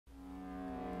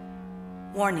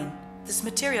Warning: this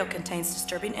material contains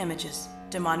disturbing images,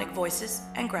 demonic voices,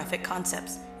 and graphic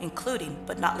concepts, including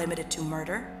but not limited to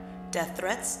murder, death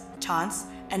threats, taunts,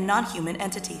 and non-human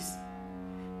entities.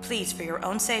 Please, for your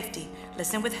own safety,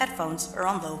 listen with headphones or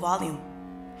on low volume.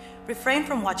 Refrain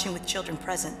from watching with children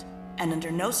present, and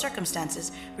under no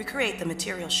circumstances recreate the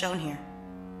material shown here.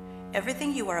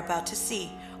 Everything you are about to see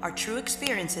are true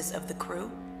experiences of the crew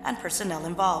and personnel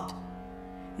involved.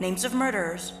 Names of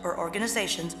murderers or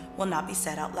organizations will not be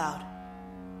said out loud.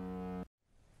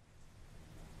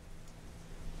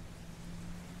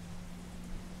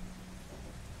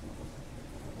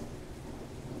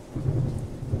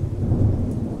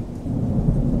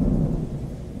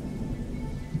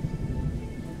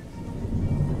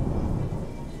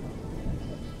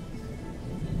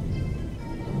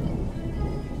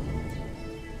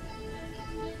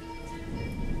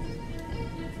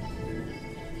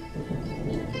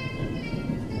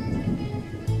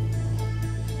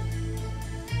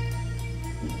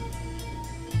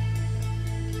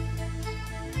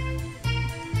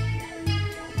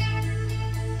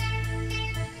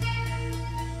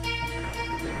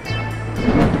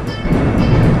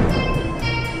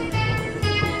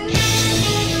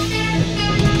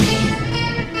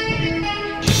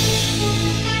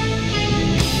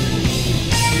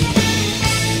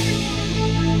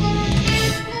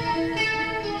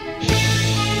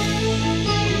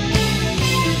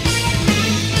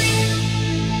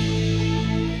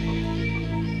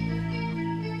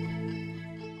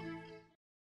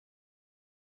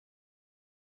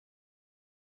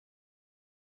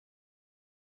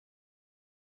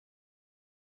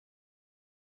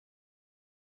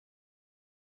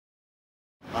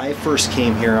 I first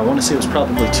came here, I want to say it was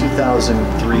probably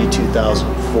 2003,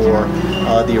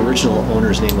 2004. The original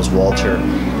owner's name was Walter,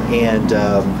 and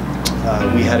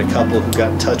we had a couple who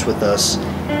got in touch with us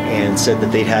and said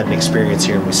that they'd had an experience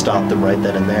here, and we stopped them right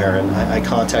then and there. And I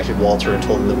contacted Walter and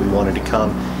told him that we wanted to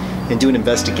come and do an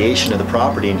investigation of the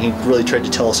property, and he really tried to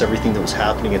tell us everything that was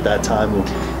happening at that time.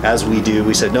 As we do,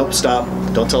 we said, nope, stop,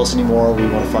 don't tell us anymore, we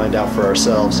want to find out for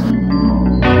ourselves.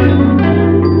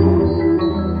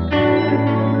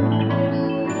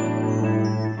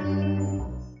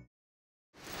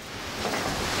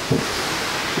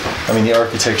 I mean, the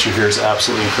architecture here is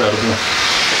absolutely incredible.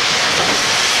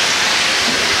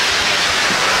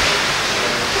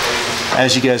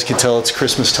 As you guys can tell, it's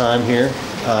Christmas time here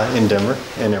in Denver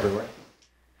and everywhere.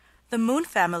 The Moon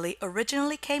family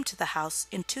originally came to the house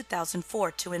in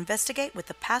 2004 to investigate with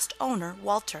the past owner,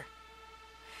 Walter.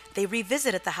 They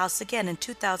revisited the house again in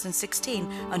 2016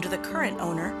 under the current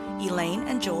owner, Elaine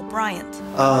and Joel Bryant.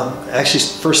 Actually,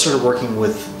 first started working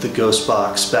with the Ghost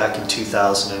Box back in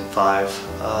 2005.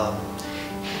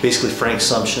 Basically, Frank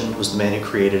Sumption was the man who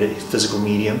created it, physical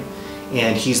medium,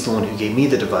 and he's the one who gave me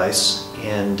the device.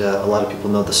 And a lot of people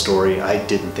know the story. I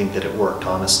didn't think that it worked,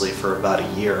 honestly, for about a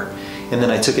year. And then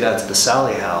I took it out to the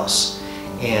Sally house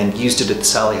and used it at the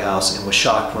Sally house, and was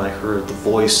shocked when I heard the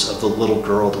voice of the little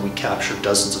girl that we captured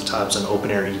dozens of times on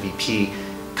open air EVP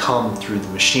come through the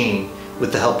machine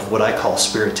with the help of what I call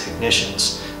spirit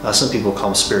technicians. Some people call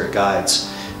them spirit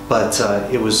guides. But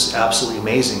it was absolutely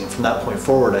amazing. And from that point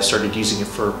forward, I started using it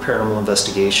for paranormal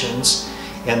investigations.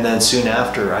 And then soon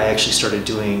after, I actually started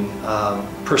doing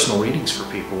personal readings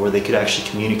for people where they could actually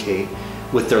communicate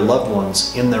with their loved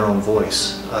ones in their own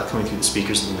voice, coming through the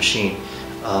speakers of the machine,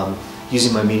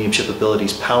 using my mediumship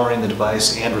abilities, powering the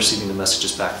device and receiving the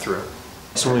messages back through.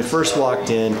 So when we first walked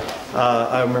in,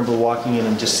 I remember walking in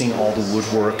and just seeing all the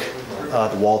woodwork,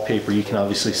 the wallpaper. You can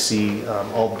obviously see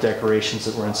all the decorations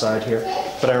that were inside here.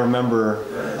 But I remember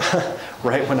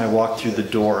right when I walked through the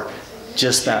door,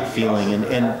 just that feeling.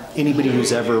 And anybody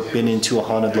who's ever been into a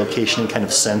haunted location and kind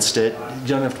of sensed it, you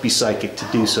don't have to be psychic to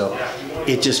do so.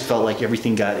 It just felt like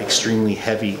everything got extremely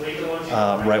heavy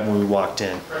right when we walked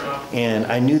in. And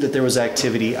I knew that there was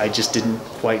activity, I just didn't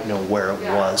quite know where it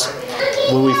was.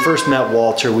 When we first met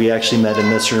Walter, we actually met in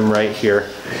this room right here.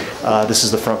 This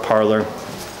is the front parlor.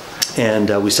 And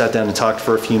we sat down and talked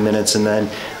for a few minutes, and then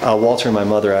Walter and my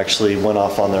mother actually went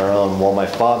off on their own while my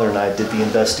father and I did the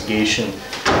investigation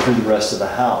through the rest of the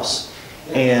house.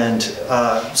 And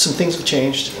some things have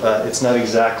changed. It's not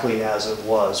exactly as it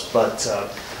was, but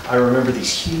I remember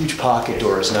these huge pocket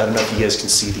doors, and I don't know if you guys can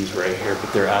see these right here,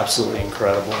 but they're absolutely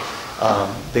incredible.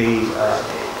 They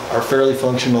are fairly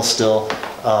functional still,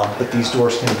 but these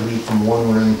doors can lead from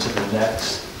one room to the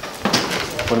next.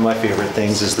 One of my favorite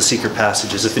things is the secret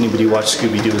passages. If anybody watched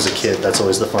Scooby-Doo as a kid, that's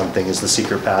always the fun thing, is the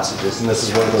secret passages. And this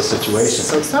is one of those situations.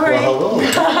 So sorry. Well, hello.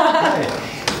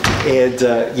 Hi. And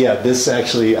yeah, this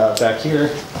actually back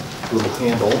here, little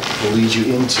handle will lead you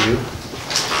into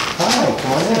Hi,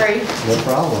 come on in. Sorry. No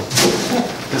problem.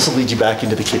 This will lead you back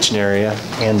into the kitchen area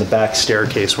and the back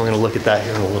staircase. We're going to look at that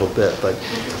here in a little bit, but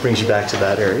it brings you back to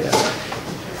that area.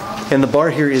 And the bar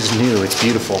here is new. It's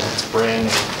beautiful. It's brand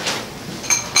new.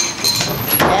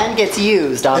 And gets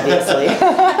used, obviously.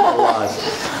 A lot.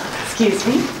 Excuse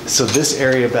me. So this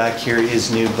area back here is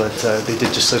new, but they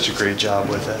did just such a great job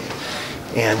with it.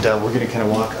 And we're going to kind of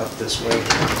walk up this way.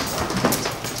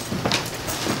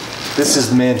 This is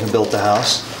the man who built the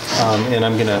house, and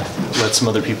I'm going to let some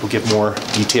other people give more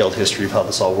detailed history of how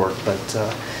this all worked. But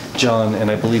John, and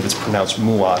I believe it's pronounced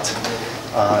Muat,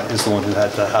 is the one who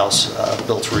had the house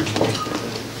built originally.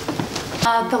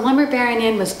 The Lumber Baron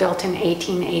Inn was built in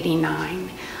 1889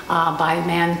 by a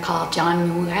man called John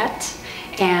Muat.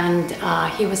 And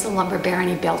he was a lumber baron.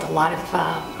 He built a lot of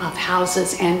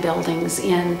houses and buildings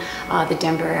in the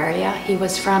Denver area. He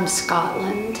was from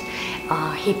Scotland.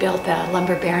 He built the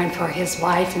lumber baron for his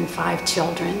wife and 5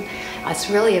 children. It's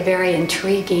really a very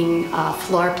intriguing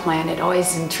floor plan. It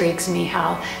always intrigues me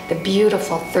how the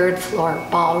beautiful 3rd floor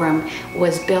ballroom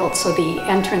was built so the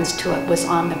entrance to it was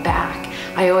on the back.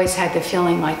 I always had the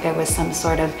feeling like there was some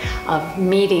sort of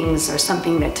meetings or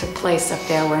something that took place up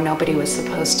there where nobody was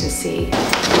supposed to see.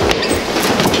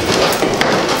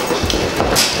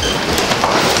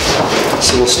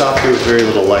 So we'll stop here with very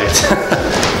little light.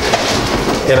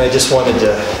 And I just wanted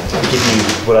to give you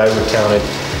what I recounted.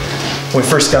 When we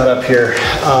first got up here,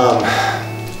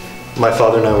 my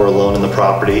father and I were alone in the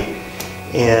property,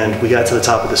 and we got to the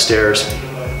top of the stairs,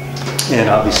 and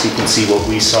obviously you can see what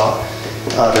we saw.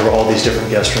 There were all these different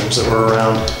guest rooms that were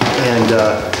around, and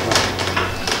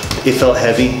it felt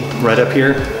heavy right up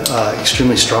here,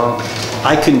 extremely strong.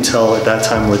 I couldn't tell at that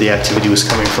time where the activity was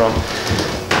coming from,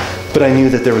 but I knew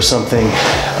that there was something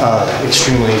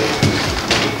extremely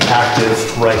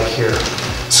active right here.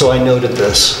 So I noted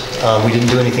this. We didn't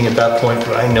do anything at that point,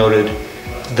 but I noted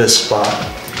this spot.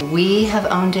 We have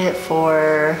owned it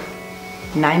for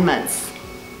 9 months.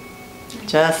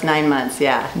 Just 9 months,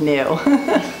 yeah, new.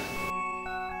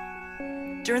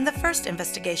 During the first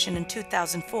investigation in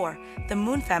 2004, the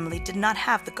Moon family did not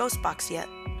have the ghost box yet.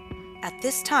 At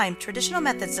this time, traditional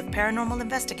methods of paranormal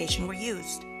investigation were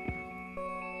used.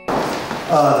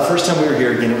 The first time we were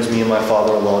here, again, it was me and my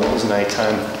father alone. It was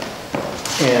nighttime.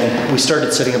 And we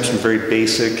started setting up some very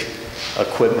basic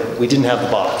equipment. We didn't have the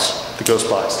box, the ghost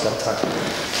box at that time.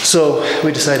 So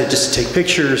we decided just to take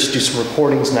pictures, do some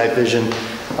recordings, night vision,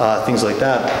 things like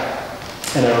that.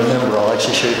 And I remember, I'll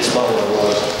actually show you the spot where I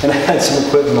was. And I had some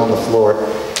equipment on the floor,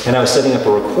 and I was setting up a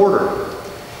recorder.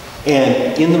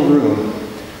 And in the room,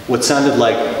 what sounded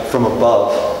like from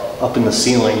above, up in the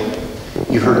ceiling,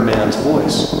 you heard a man's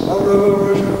voice,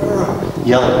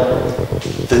 yelling.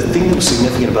 The thing that was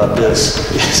significant about this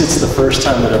is it's the first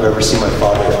time that I've ever seen my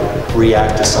father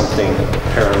react to something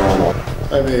paranormal.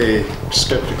 I'm a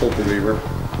skeptical believer,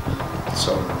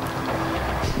 so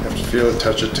you have to feel it,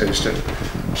 touch it, taste it.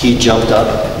 He jumped up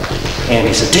and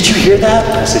he said, "Did you hear that?"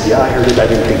 And I said, "Yeah, I heard it. I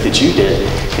didn't think that you did."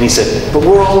 And he said, "But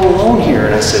we're all alone here."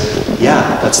 And I said,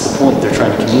 "Yeah, that's the point. They're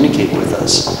trying to communicate with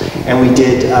us." And we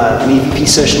did an EVP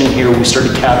session in here where we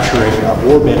started capturing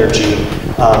orb energy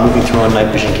moving through on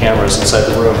night vision cameras inside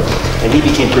the room. And he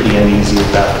became pretty uneasy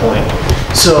at that point.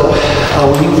 So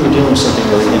we knew we were dealing with something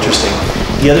really interesting.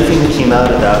 The other thing that came out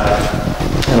of that,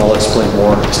 and I'll explain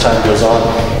more as time goes on,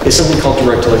 is something called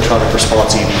direct electronic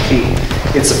response EVP.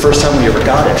 It's the first time we ever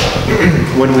got it.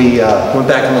 When we went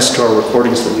back and listened to our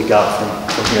recordings that we got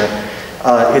from here,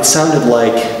 it sounded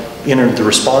like in the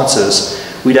responses,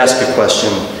 we'd ask a question,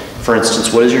 for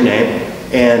instance, "What is your name?"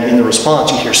 And in the response,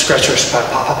 you'd hear scratch, pop,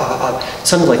 pop, pop, pop, pop. It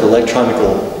sounded like electronic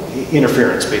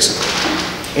interference, basically.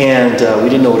 And we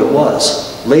didn't know what it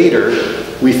was. Later,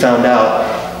 we found out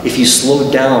if you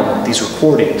slowed down these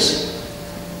recordings,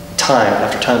 time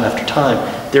after time after time,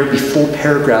 there would be full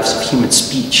paragraphs of human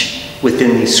speech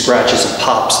within these scratches and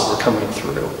pops that were coming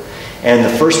through. And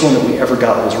the first one that we ever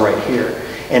got was right here.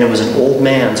 And it was an old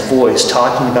man's voice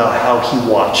talking about how he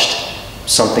watched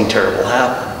something terrible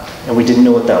happen. And we didn't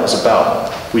know what that was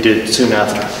about. We did soon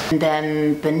after. And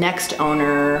then the next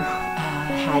owner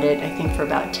had it, I think, for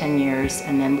about 10 years.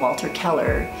 And then Walter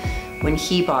Keller, when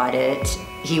he bought it,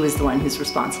 he was the one who's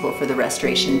responsible for the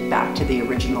restoration back to the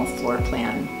original floor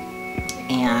plan.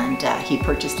 And he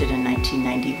purchased it in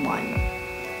 1991.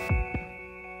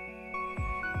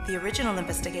 The original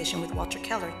investigation with Walter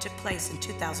Keller took place in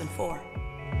 2004.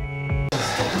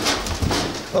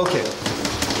 Okay.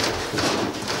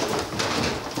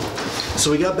 So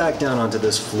we got back down onto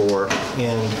this floor,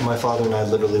 and my father and I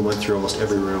literally went through almost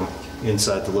every room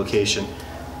inside the location.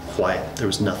 Quiet. There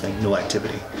was nothing, no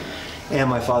activity. And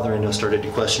my father, I know, started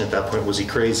to question at that point, was he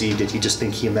crazy? Did he just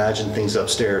think he imagined things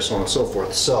upstairs, so on and so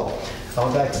forth? So I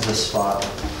went back to this spot,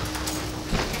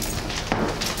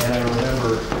 and I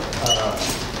remember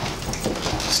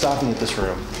stopping at this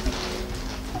room,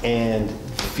 and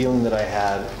the feeling that I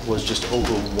had was just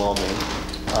overwhelming.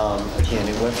 Again,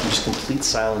 it went from just complete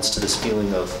silence to this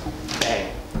feeling of,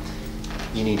 bang,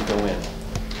 you need to go in.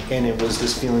 And it was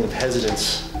this feeling of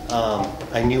hesitance.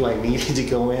 I knew I needed to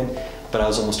go in, but I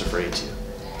was almost afraid to.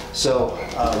 So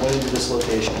I went into this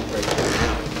location right here.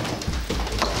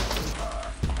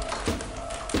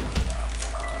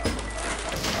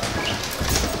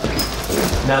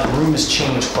 Now the room has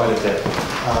changed quite a bit,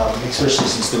 especially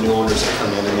since the new owners have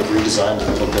come in and they've redesigned it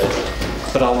a little bit.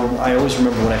 But I always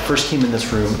remember when I first came in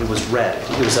this room, it was red.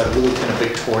 It was that really kind of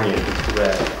Victorian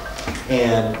red.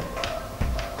 And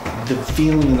the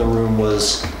feeling in the room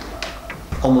was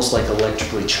almost like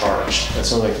electrically charged. That's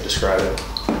the only way I could describe it.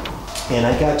 And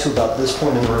I got to about this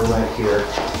point in the room right here,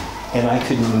 and I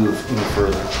couldn't move any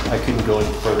further. I couldn't go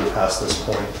any further past this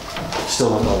point. Still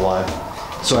don't know why.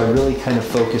 So I really kind of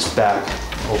focused back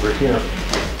over here.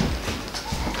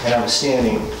 And I was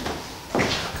standing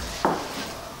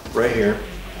right here,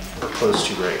 or close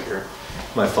to right here.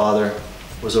 My father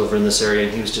was over in this area,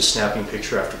 and he was just snapping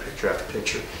picture after picture after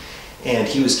picture. And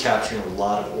he was capturing a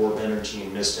lot of orb energy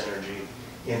and mist energy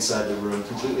inside the room,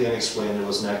 completely unexplained. There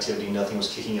was no activity, nothing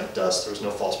was kicking up dust, there was no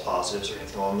false positives or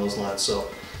anything along those lines. So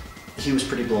he was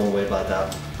pretty blown away by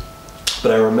that.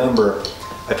 But I remember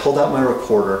I pulled out my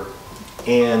recorder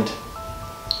and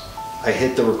I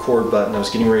hit the record button. I was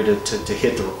getting ready to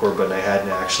hit the record button. I hadn't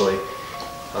actually.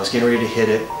 I was getting ready to hit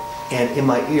it, and in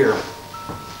my ear,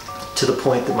 to the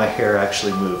point that my hair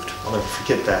actually moved, I'll never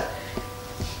forget that,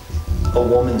 a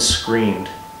woman screamed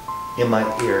in my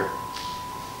ear,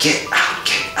 "Get out,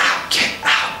 get out, get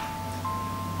out."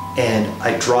 And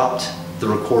I dropped the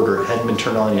recorder. It hadn't been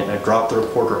turned on yet. I dropped the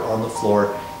recorder on the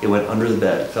floor. It went under the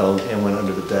bed, fell and went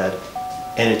under the bed.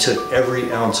 And it took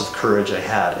every ounce of courage I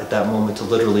had at that moment to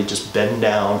literally just bend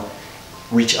down,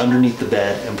 reach underneath the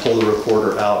bed, and pull the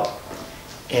recorder out.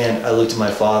 And I looked at my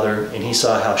father, and he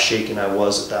saw how shaken I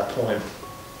was at that point,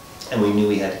 and we knew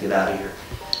we had to get out of here.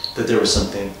 That there was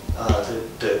something,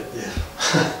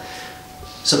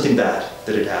 something bad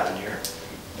that had happened here.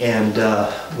 And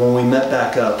when we met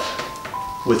back up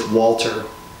with Walter,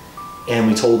 and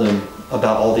we told him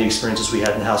about all the experiences we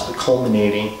had in the house, but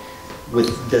culminating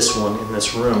with this one in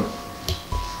this room,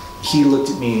 he looked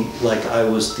at me like I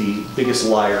was the biggest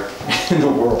liar in the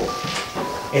world.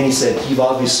 And he said, "You've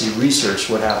obviously researched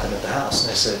what happened at the house."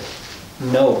 And I said,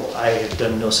 "No, I have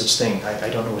done no such thing. I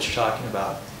don't know what you're talking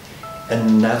about."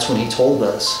 And that's when he told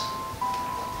us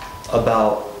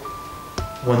about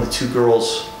when the two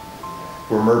girls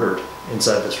were murdered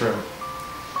inside this room.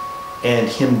 And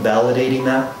him validating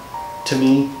that to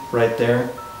me right there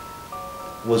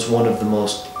was one of the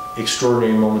most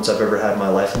extraordinary moments I've ever had in my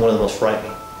life, and one of the most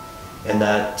frightening. And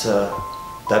that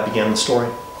began the story.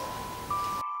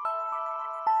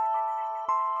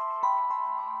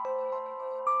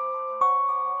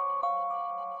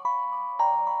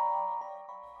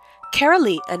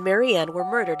 Carolee and Marianne were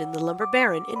murdered in the Lumber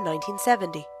Baron in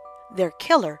 1970. Their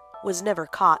killer was never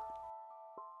caught.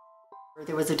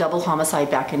 There was a double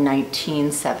homicide back in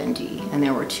 1970, and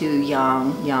there were two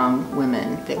young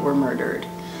women that were murdered.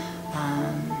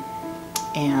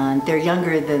 And they're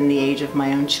younger than the age of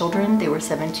my own children. They were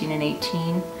 17 and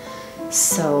 18.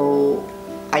 So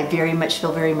I very much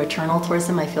feel very maternal towards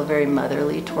them. I feel very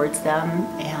motherly towards them.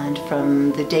 And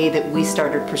from the day that we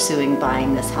started pursuing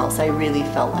buying this house, I really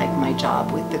felt like my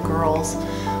job with the girls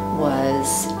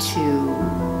was to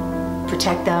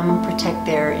protect them, protect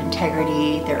their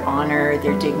integrity, their honor,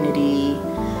 their dignity.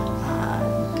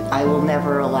 I will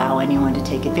never allow anyone to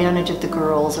take advantage of the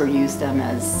girls or use them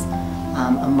as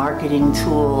a marketing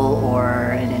tool or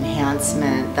an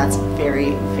enhancement. That's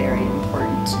very, very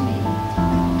important to me.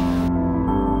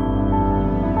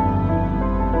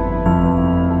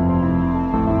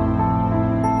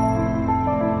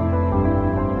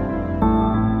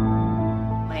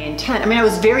 My intent, I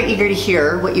was very eager to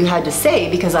hear what you had to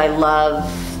say because I love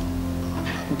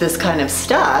this kind of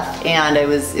stuff, and I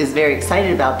was very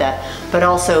excited about that. But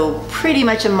also pretty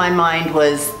much in my mind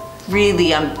was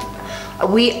really,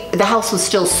 the house was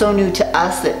still so new to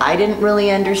us that I didn't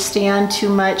really understand too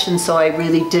much, and so I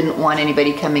really didn't want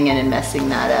anybody coming in and messing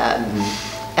that up.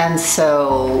 Mm-hmm. And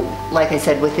so, like I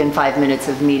said, within 5 minutes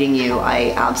of meeting you,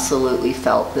 I absolutely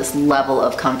felt this level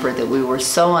of comfort that we were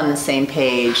so on the same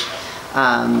page.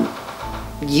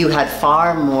 you had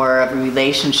far more of a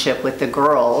relationship with the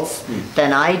girls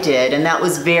than I did, and that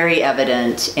was very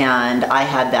evident, and I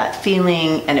had that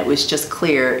feeling, and it was just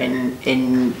clear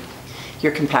in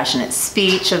your compassionate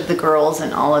speech of the girls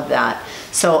and all of that.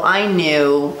 So I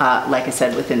knew, like I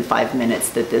said, within 5 minutes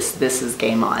that this is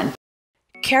game on.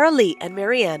 Carol Lee and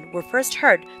Marianne were first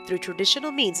heard through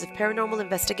traditional means of paranormal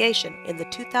investigation in the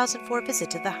 2004 visit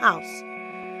to the house.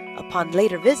 Upon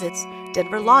later visits,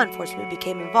 Denver law enforcement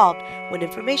became involved when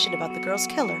information about the girl's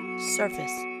killer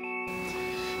surfaced.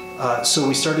 So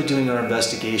we started doing our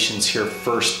investigations here,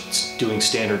 first doing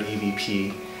standard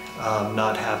EVP,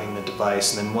 not having the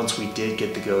device, and then once we did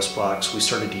get the Ghost Box, we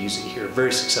started to use it here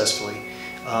very successfully.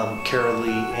 Carol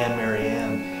Lee and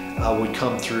Marianne would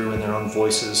come through in their own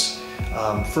voices.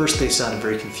 First they sounded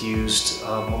very confused,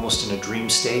 almost in a dream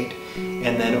state,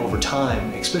 and then over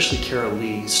time, especially Carol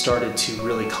Lee, started to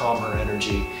really calm her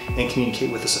energy and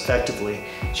communicate with us effectively.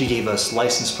 She gave us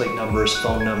license plate numbers,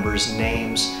 phone numbers,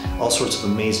 names, all sorts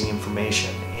of amazing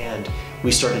information, and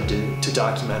we started to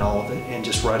document all of it and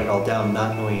just write it all down,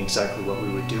 not knowing exactly what we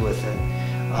would do with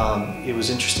it. It was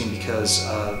interesting because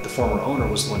the former owner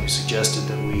was the one who suggested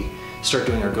that we start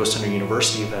doing our Ghost Hunter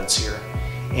University events here.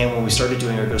 And when we started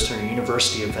doing our Ghost Hunter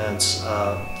University events,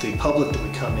 the public that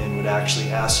would come in would actually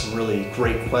ask some really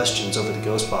great questions over the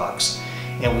Ghost Box,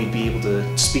 and we'd be able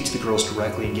to speak to the girls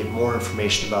directly and get more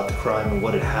information about the crime and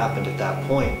what had happened at that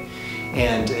point.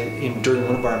 And during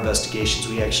one of our investigations,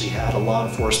 we actually had a law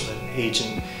enforcement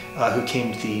agent who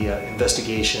came to the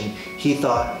investigation. He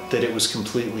thought that it was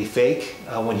completely fake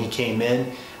when he came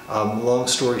in. Long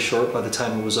story short, by the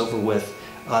time it was over with,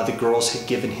 the girls had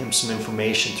given him some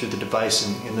information through the device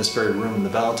in this very room in the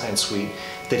Valentine Suite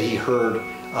that he heard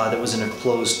that was in a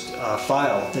closed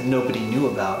file that nobody knew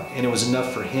about, and it was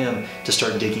enough for him to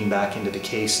start digging back into the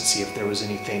case and see if there was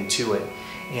anything to it.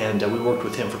 And we worked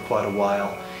with him for quite a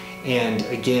while. And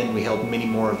again, we held many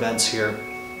more events here,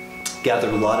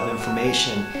 gathered a lot of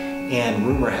information, and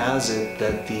rumor has it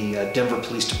that the Denver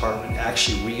Police Department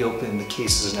actually reopened the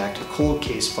case as an active cold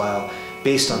case file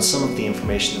based on some of the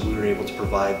information that we were able to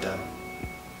provide them.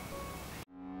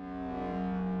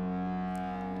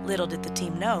 Little did the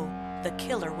team know, the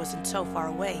killer wasn't so far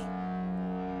away.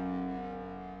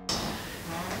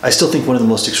 I still think one of the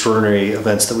most extraordinary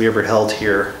events that we ever held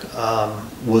here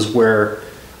was where,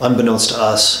 unbeknownst to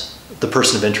us, the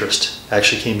person of interest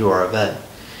actually came to our event.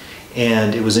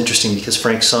 And it was interesting because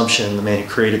Frank Sumption, the man who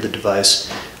created the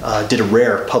device, did a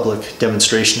rare public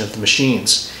demonstration of the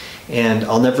machines. And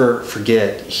I'll never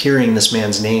forget hearing this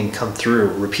man's name come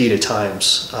through repeated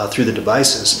times through the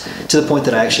devices, to the point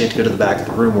that I actually had to go to the back of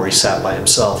the room where he sat by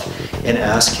himself and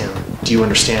ask him, do you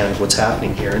understand what's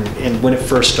happening here? And when it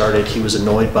first started, he was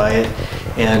annoyed by it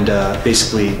and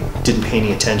basically didn't pay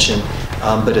any attention.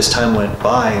 But as time went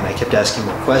by and I kept asking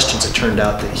more questions, it turned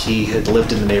out that he had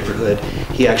lived in the neighborhood.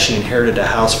 He actually inherited a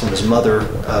house from his mother,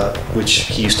 which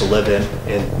he used to live in,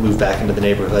 and moved back into the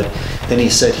neighborhood. Then he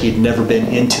said he had never been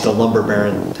into the lumber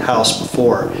baron house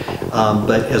before.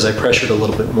 But as I pressured a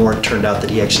little bit more, it turned out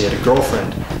that he actually had a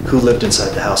girlfriend who lived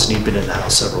inside the house, and he'd been in the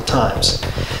house several times.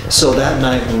 So that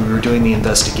night when we were doing the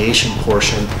investigation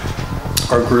portion,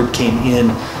 our group came in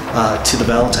to the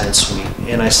Valentine Suite,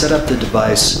 and I set up the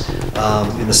device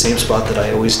in the same spot that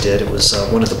I always did. It was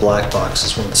one of the black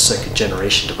boxes, one of the second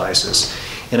generation devices.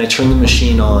 And I turned the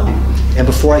machine on, and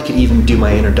before I could even do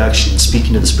my introduction,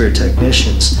 speaking to the spirit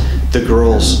technicians, the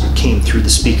girls came through the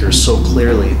speakers so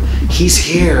clearly. He's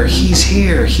here, he's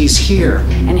here, he's here.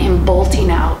 And him bolting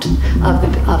out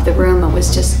of the room,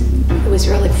 it was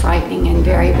really frightening and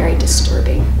very, very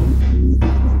disturbing.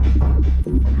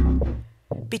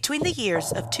 Between the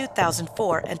years of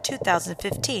 2004 and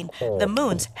 2015, the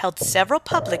Moons held several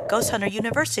public Ghost Hunter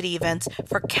University events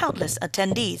for countless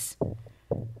attendees.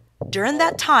 During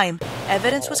that time,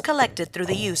 evidence was collected through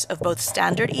the use of both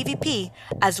standard EVP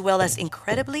as well as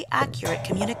incredibly accurate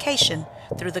communication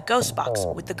through the Ghost Box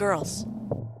with the girls.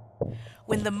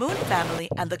 When the Moon family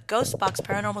and the Ghost Box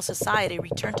Paranormal Society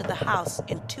returned to the house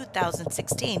in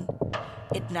 2016,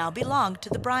 it now belonged to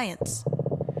the Bryants.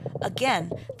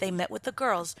 Again, they met with the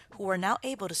girls who were now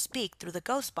able to speak through the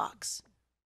Ghost Box.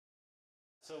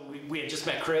 So we had just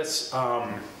met Chris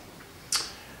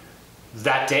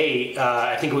that day.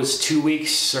 I think it was 2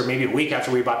 weeks or maybe a week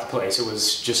after we bought the place. It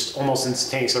was just almost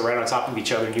instantaneously right on top of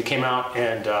each other. And you came out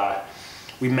and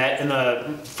we met in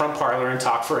the front parlor and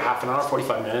talked for half an hour,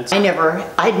 45 minutes.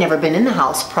 I'd never been in the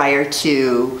house prior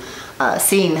to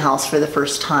seeing the house for the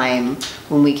first time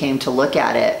when we came to look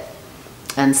at it.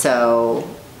 And so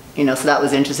You know, so that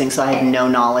was interesting. So I had no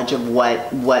knowledge of what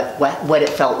it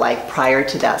felt like prior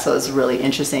to that. So it was really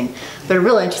interesting. But a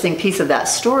real interesting piece of that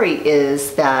story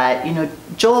is that, you know,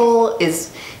 Joel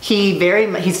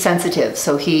he's sensitive.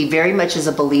 So he very much is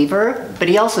a believer, but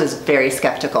he also is very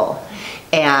skeptical,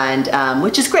 and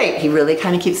which is great. He really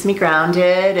kind of keeps me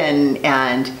grounded,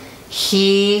 and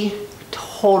he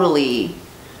totally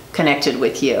connected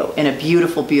with you in a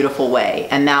beautiful, beautiful way,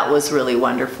 and that was really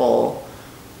wonderful,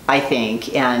 I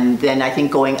think. And then I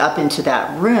think going up into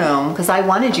that room, because I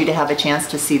wanted you to have a chance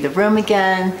to see the room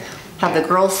again, have the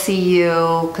girls see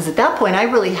you, because at that point I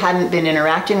really hadn't been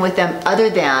interacting with them other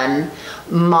than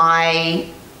my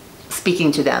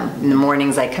speaking to them. In the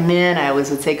mornings I come in, I always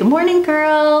would say, "Good morning,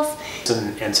 girls."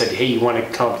 And said, "Hey, you want to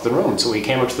come up to the room?" So we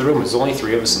came up to the room. There's only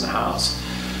 3 of us in the house.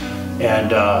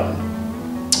 And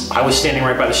I was standing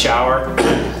right by the shower.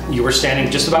 You were standing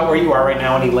just about where you are right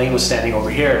now, and Elaine was standing over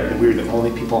here, and we were the only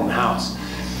people in the house.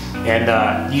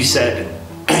 And you said,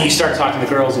 you started talking to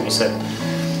the girls, and you said,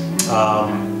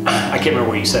 I can't remember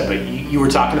what you said, but you were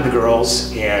talking to the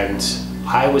girls, and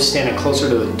I was standing closer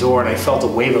to the door, and I felt a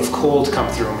wave of cold come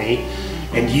through me,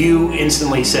 and you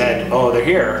instantly said, "Oh, they're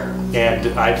here."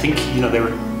 And I think, you know, they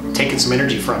were taking some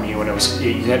energy from you, and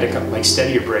you had to like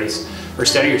steady your brace, or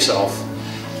steady yourself.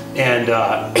 And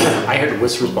I heard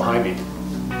whispers behind me,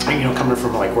 you know, coming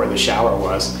from like where the shower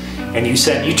was. And you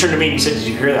turned to me and you said, "Did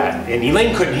you hear that?" And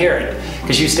Elaine couldn't hear it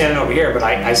because she was standing over here, but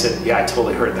I said, "Yeah, I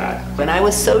totally heard that." And I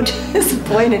was so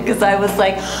disappointed because I was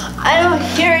like, I don't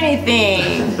hear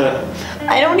anything.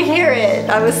 I don't hear it.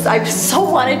 I so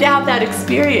wanted to have that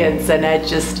experience, and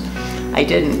I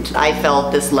didn't. I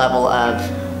felt this level of,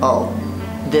 oh,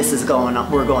 this is going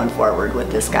on. We're going forward with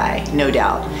this guy, no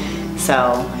doubt.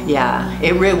 So yeah,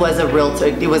 it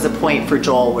was a point for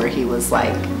Joel where he was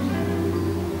like,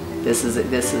 this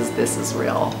is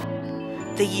real.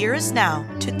 The year is now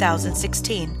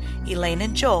 2016. Elaine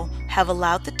and Joel have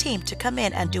allowed the team to come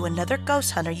in and do another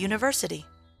Ghost Hunter University.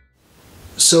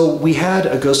 So we had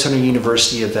a Ghost Hunter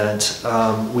University event.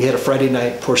 We had a Friday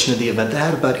night portion of the event that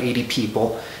had about 80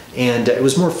 people, and it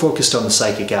was more focused on the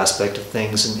psychic aspect of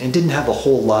things, and didn't have a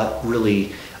whole lot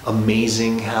really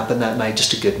amazing happen that night,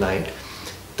 just a good night.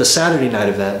 The Saturday night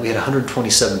event, we had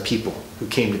 127 people who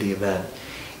came to the event.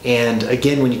 And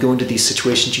again, when you go into these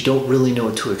situations, you don't really know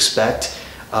what to expect.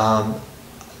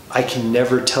 I can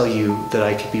never tell you that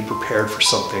I could be prepared for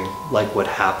something like what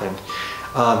happened.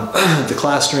 The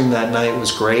class during that night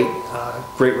was great,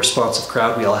 great responsive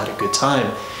crowd, we all had a good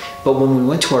time. But when we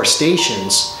went to our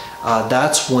stations,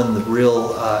 that's when the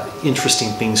real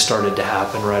interesting things started to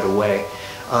happen right away.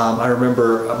 I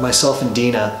remember myself and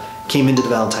Dina came into the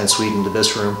Valentine Suite, into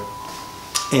this room,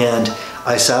 and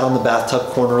I sat on the bathtub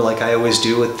corner like I always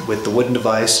do with the wooden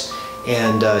device,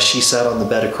 and she sat on the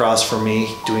bed across from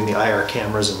me doing the IR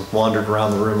cameras and wandered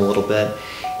around the room a little bit.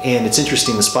 And it's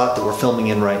interesting, the spot that we're filming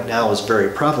in right now is very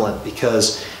prevalent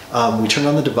because we turned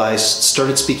on the device,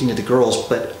 started speaking to the girls,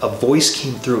 but a voice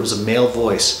came through. It was a male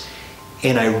voice,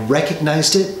 and I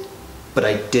recognized it, but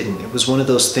I didn't. It was one of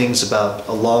those things about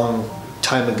a long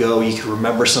time ago, you could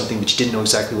remember something but you didn't know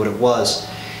exactly what it was.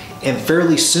 And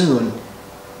fairly soon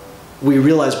we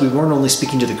realized we weren't only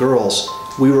speaking to the girls,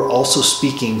 we were also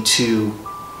speaking to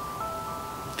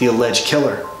the alleged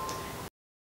killer.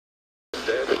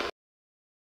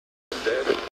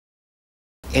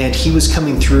 And he was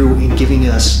coming through and giving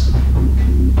us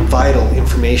vital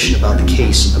information about the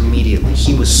case immediately.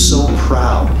 He was so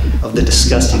proud of the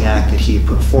disgusting act that he had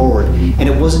put forward. And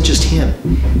it wasn't just him.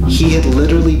 He had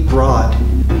literally brought,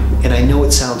 and I know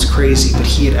it sounds crazy, but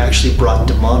he had actually brought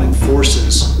demonic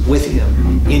forces with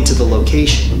him into the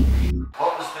location.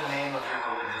 What was the name of your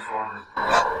religious order?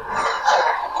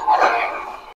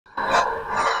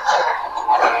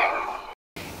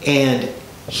 And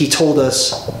he told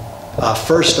us,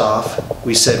 first off,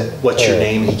 we said, "What's your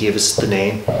name?" He gave us the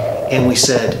name. And we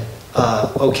said,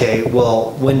 okay,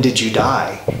 well, when did you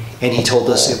die? And he told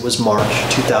us it was March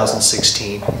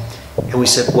 2016. And we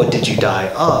said, what did you die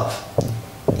of?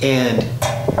 And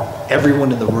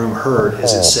everyone in the room heard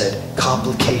as it said,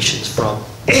 complications from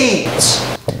AIDS.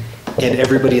 And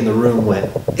everybody in the room went,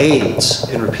 AIDS,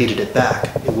 and repeated it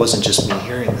back. It wasn't just me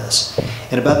hearing this.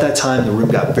 And about that time, the room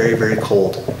got very, very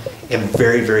cold and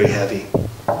very, very heavy.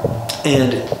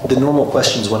 And the normal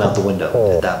questions went out the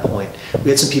window at that point. We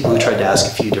had some people who tried to ask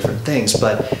a few different things,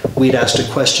 but we'd asked a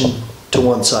question to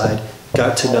one side,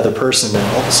 got to another person, and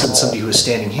all of a sudden somebody who was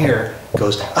standing here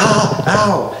goes, "Ah,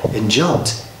 ow," and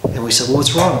jumped. And we said, "Well,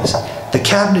 what's wrong?" He said, "The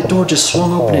cabinet door just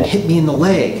swung open and hit me in the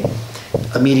leg."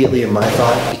 Immediately in my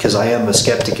thought, because I am a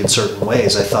skeptic in certain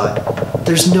ways, I thought,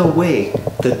 there's no way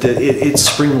that it's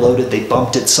spring-loaded, they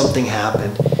bumped it, something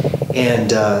happened. and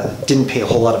didn't pay a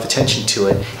whole lot of attention to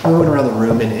it. And we went around the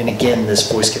room, and again,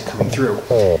 this voice kept coming through.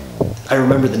 I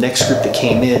remember the next group that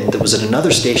came in that was at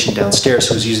another station downstairs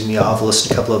who was using the Ovilus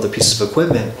and a couple other pieces of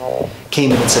equipment,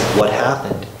 came in and said, "What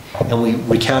happened?" And we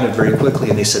recounted very quickly,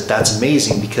 and they said, "That's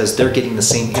amazing because they're getting the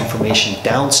same information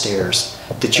downstairs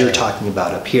that you're talking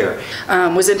about up here."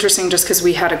 Was interesting just because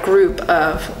we had a group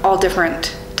of all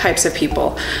different types of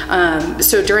people.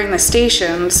 So during the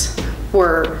stations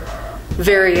were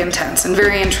very intense and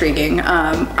very intriguing.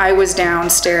 I was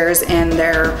downstairs in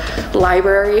their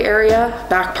library area,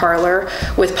 back parlor,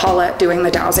 with Paulette doing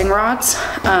the dowsing rods.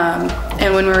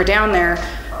 And when we were down there,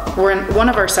 in one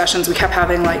of our sessions, we kept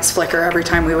having lights flicker every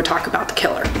time we would talk about the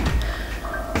killer.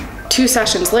 2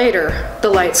 sessions later, the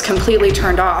lights completely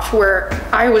turned off. Where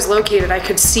I was located, I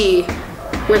could see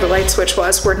where the light switch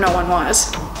was, where no one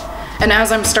was. And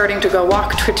as I'm starting to go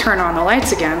walk to turn on the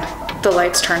lights again, the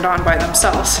lights turned on by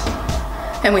themselves.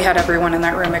 And we had everyone in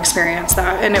that room experience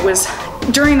that. And it was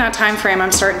during that time frame,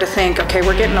 I'm starting to think, okay,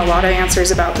 we're getting a lot of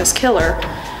answers about this killer.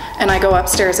 And I go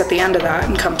upstairs at the end of that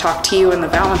and come talk to you in the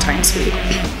Valentine suite,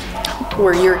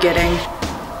 where you're getting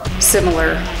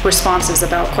similar responses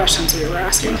about questions we were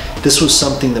asking. This was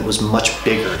something that was much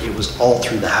bigger. It was all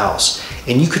through the house,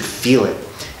 and you could feel it.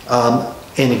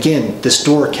 And again, this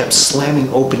door kept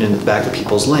slamming open into the back of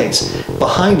people's legs.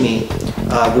 Behind me,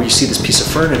 where you see this piece of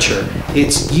furniture,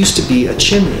 it used to be a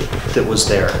chimney that was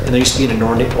there, and there used to be an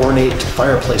ornate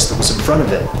fireplace that was in front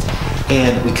of it.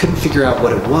 And we couldn't figure out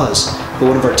what it was, but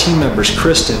one of our team members,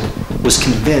 Kristen, was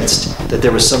convinced that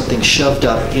there was something shoved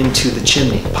up into the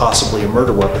chimney, possibly a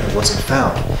murder weapon that wasn't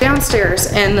found. Downstairs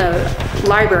in the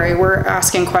library, we're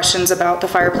asking questions about the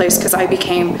fireplace because I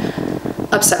became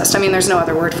obsessed. I mean, there's no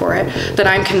other word for it. That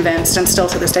I'm convinced, and still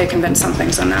to this day convinced,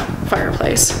 something's in that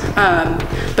fireplace.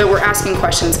 But we're asking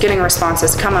questions, getting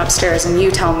responses, come upstairs, and you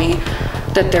tell me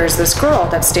that there's this girl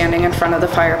that's standing in front of the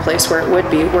fireplace where it would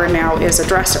be, where now is a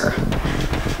dresser.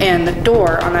 And the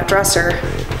door on that dresser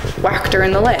whacked her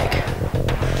in the leg.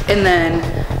 And then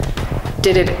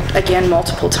did it again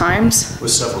multiple times.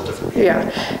 With several different people.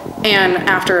 Yeah. And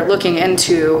after looking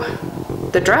into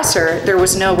the dresser, there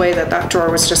was no way that that drawer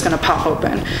was just going to pop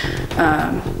open.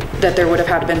 That there would have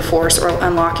had to been force or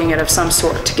unlocking it of some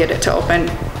sort to get it to open.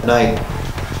 Night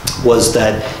was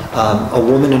that a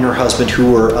woman and her husband,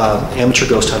 who were amateur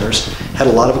ghost hunters, had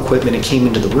a lot of equipment and came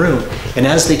into the room. And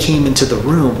as they came into the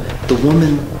room, the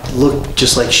woman looked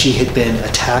just like she had been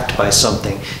attacked by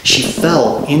something. She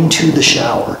fell into the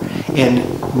shower, and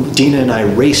Dina and I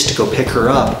raced to go pick her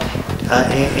up.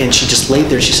 And she just laid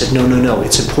there. She said, "No, no, no,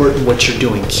 it's important what you're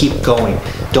doing. Keep going.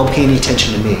 Don't pay any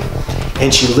attention to me."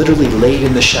 And she literally laid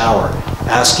in the shower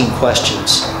asking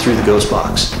questions through the ghost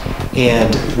box.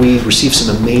 And we received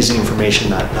some amazing information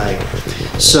that night.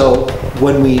 So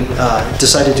when we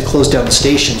decided to close down the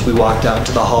stations, we walked out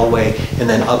into the hallway and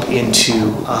then up into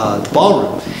the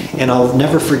ballroom. And I'll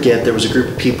never forget, there was a group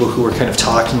of people who were kind of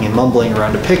talking and mumbling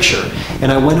around a picture.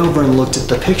 And I went over and looked at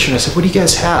the picture and I said, "What do you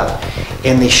guys have?"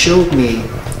 And they showed me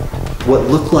what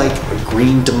looked like a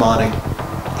green demonic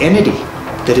entity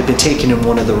that had been taken in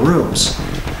one of the rooms.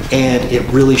 And it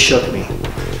really shook me.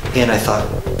 And I thought,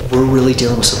 we're really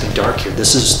dealing with something dark here.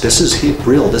 This is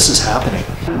real. This is happening.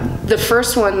 The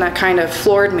first one that kind of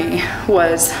floored me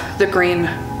was the green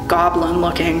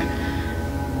goblin-looking,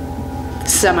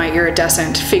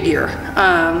 semi-iridescent figure.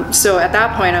 So at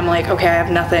that point, I'm like, okay, I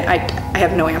have nothing. I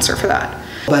have no answer for that.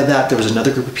 By that, there was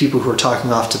another group of people who were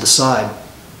talking off to the side,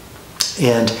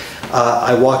 and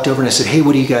I walked over and I said, "Hey,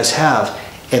 what do you guys have?"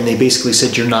 And they basically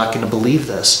said, "You're not going to believe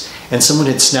this." And someone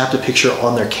had snapped a picture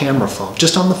on their camera phone,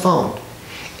 just on the phone.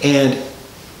 And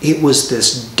it was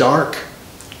this dark,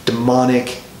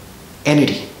 demonic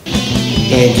entity.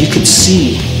 And you could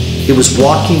see it was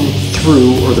walking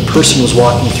through, or the person was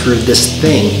walking through this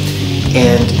thing,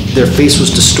 and their face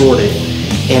was distorted,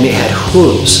 and it had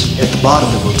hooves at the bottom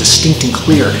that were distinct and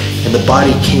clear, and the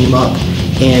body came up.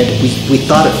 And we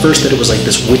thought at first that it was like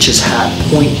this witch's hat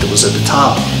point that was at the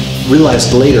top.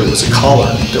 Realized later it was a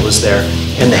collar that was there,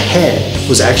 and the head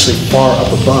was actually far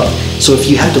up above. So if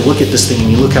you had to look at this thing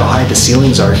and you look how high the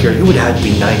ceilings are here, it would have had to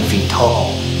be 9 feet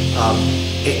tall.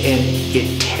 And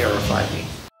it terrified me.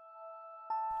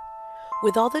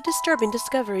 With all the disturbing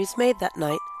discoveries made that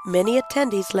night, many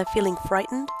attendees left feeling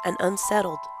frightened and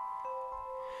unsettled.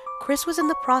 Chris was in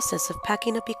the process of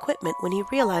packing up equipment when he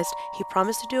realized he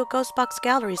promised to do a Ghost Box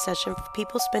gallery session for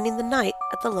people spending the night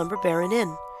at the Lumber Baron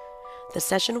Inn. The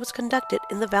session was conducted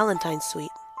in the Valentine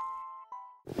Suite.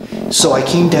 So I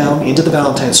came down into the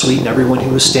Valentine Suite, and everyone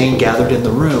who was staying gathered in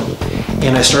the room,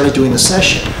 and I started doing the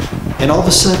session. And all of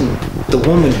a sudden, the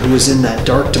woman who was in that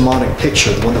dark demonic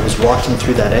picture, the one that was walking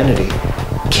through that entity,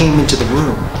 came into the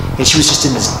room, and she was just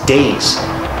in this daze,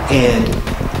 and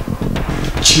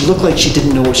she looked like she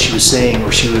didn't know what she was saying,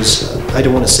 or she was, I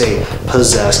don't want to say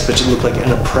possessed, but she looked like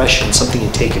an oppression, something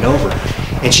had taken over.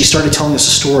 And she started telling us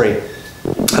a story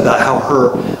about how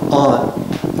her aunt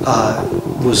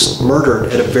was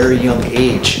murdered at a very young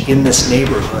age in this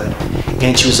neighborhood,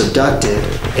 and she was abducted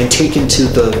and taken to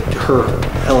her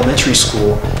elementary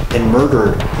school and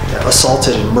murdered,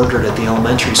 assaulted and murdered at the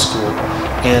elementary school,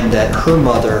 and that her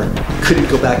mother couldn't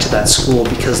go back to that school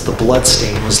because the blood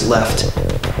stain was left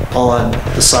on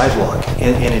the sidewalk,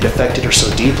 and it affected her so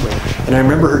deeply. And I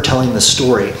remember her telling this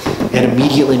story and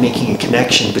immediately making a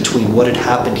connection between what had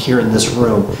happened here in this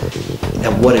room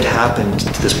and what had happened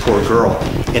to this poor girl.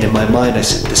 And in my mind I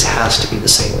said, this has to be the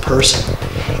same person.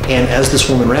 And as this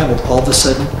woman rambled, all of a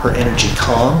sudden her energy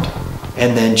calmed,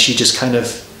 and then she just kind of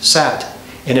sat,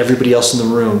 and everybody else in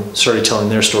the room started telling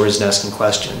their stories and asking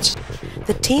questions.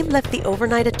 The team left the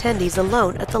overnight attendees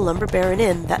alone at the Lumber Baron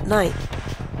Inn that night.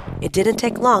 It didn't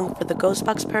take long for the Ghost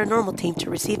Box Paranormal team to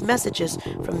receive messages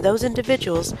from those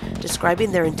individuals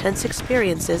describing their intense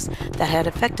experiences that had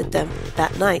affected them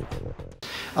that night.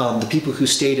 The people who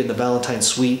stayed in the Valentine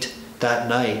suite that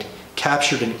night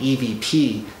captured an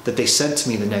EVP that they sent to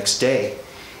me the next day.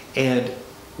 And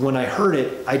when I heard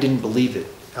it, I didn't believe it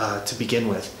to begin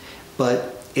with.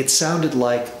 But it sounded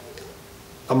like,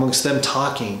 amongst them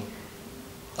talking,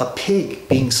 a pig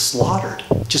being slaughtered,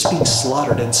 just being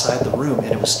slaughtered inside the room,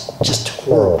 and it was just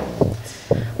horrible.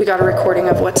 We got a recording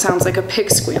of what sounds like a pig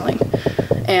squealing.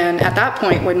 And at that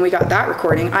point, when we got that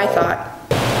recording, I thought,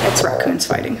 it's raccoons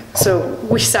fighting. So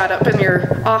we sat up in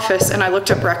your office and I looked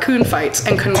up raccoon fights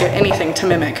and couldn't get anything to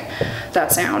mimic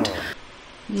that sound.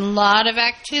 A lot of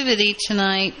activity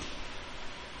tonight.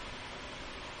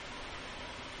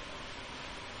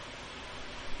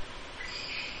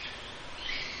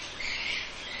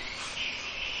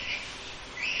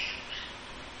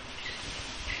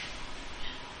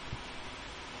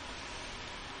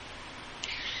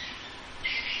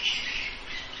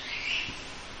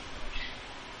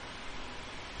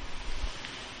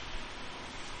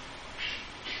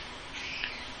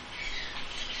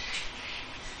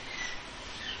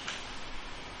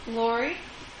 Lori?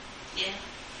 Yeah.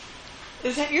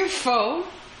 Is that your phone?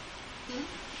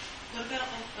 What about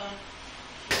my phone?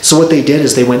 So what they did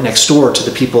is they went next door to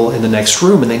the people in the next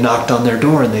room, and they knocked on their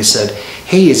door and they said,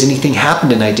 hey, has anything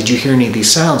happened tonight? Did you hear any of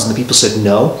these sounds? And the people said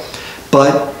no,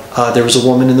 but there was a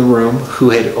woman in the room who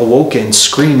had awoken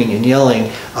screaming and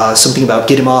yelling something about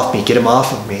get him off me, get him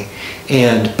off of me.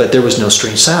 But there was no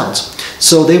strange sounds.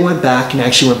 So they went back and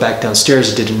actually went back downstairs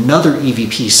and did another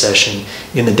EVP session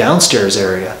in the downstairs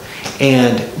area.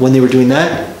 And when they were doing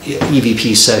that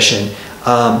EVP session,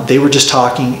 they were just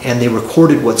talking, and they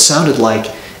recorded what sounded like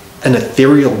an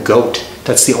ethereal goat.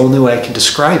 That's the only way I can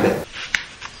describe it.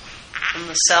 On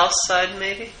the south side,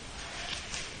 maybe?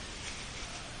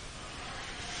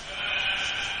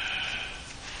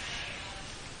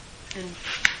 And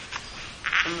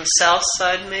on the south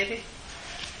side, maybe?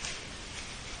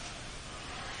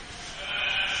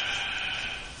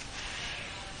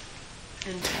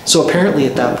 So apparently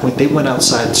at that point they went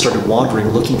outside and started wandering,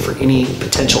 looking for any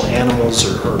potential animals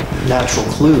or natural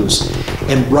clues.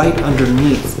 And right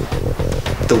underneath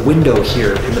the window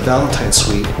here in the Valentine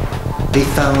suite, they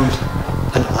found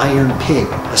an iron pig,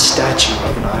 a statue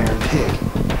of an iron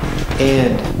pig,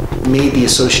 and made the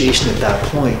association at that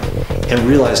point and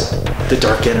realized the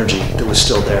dark energy that was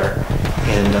still there.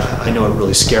 And I know it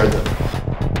really scared them.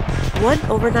 One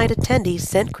overnight attendee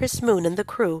sent Chris Moon and the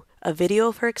crew a video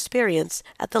of her experience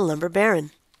at the Lumber Baron.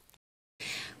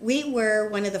 We were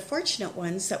one of the fortunate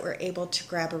ones that were able to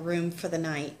grab a room for the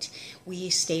night. We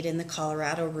stayed in the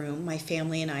Colorado room, my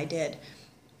family and I did.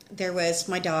 There was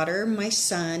my daughter, my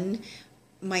son,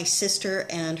 my sister,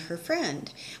 and her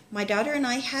friend. My daughter and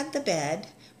I had the bed.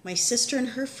 My sister and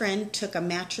her friend took a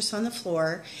mattress on the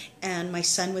floor, and my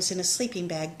son was in a sleeping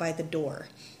bag by the door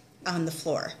on the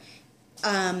floor.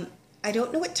 I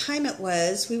don't know what time it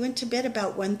was. We went to bed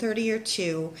about 1:30 or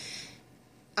 2.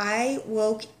 I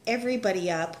woke everybody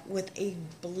up with a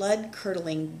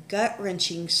blood-curdling,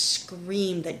 gut-wrenching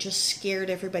scream that just scared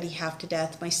everybody half to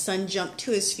death. My son jumped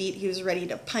to his feet. He was ready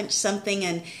to punch something,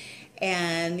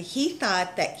 and he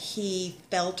thought that he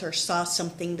felt or saw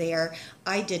something there.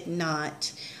 I did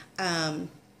not.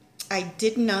 I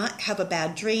did not have a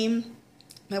bad dream.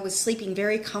 I was sleeping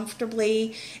very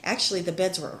comfortably. Actually, the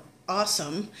beds were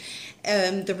awesome.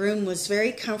 The room was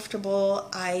very comfortable.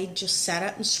 I just sat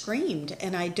up and screamed,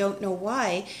 and I don't know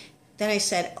why. Then I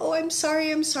said, oh, I'm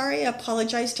sorry. I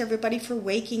apologized to everybody for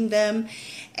waking them,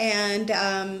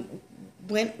 and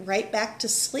went right back to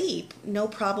sleep. No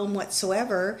problem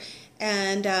whatsoever.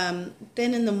 And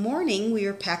then in the morning, we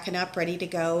were packing up, ready to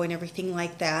go and everything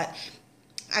like that.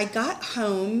 I got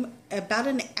home. About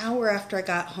an hour after I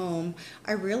got home,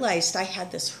 I realized I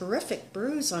had this horrific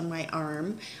bruise on my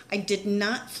arm. I did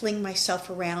not fling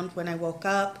myself around when I woke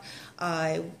up.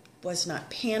 I was not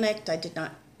panicked.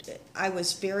 I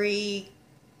was very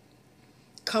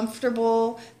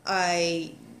comfortable.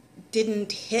 I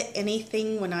didn't hit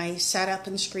anything when I sat up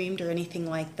and screamed or anything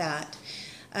like that.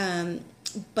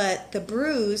 But the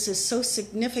bruise is so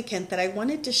significant that I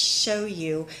wanted to show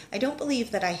you. I don't believe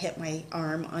that I hit my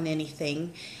arm on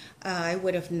anything. I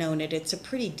would have known it. It's a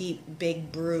pretty deep,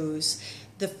 big bruise.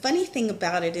 The funny thing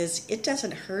about it is it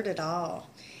doesn't hurt at all,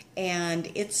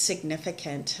 and it's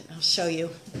significant. I'll show you.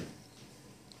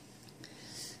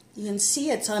 You can see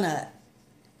it's on a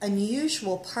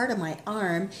unusual part of my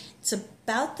arm. It's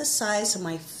about the size of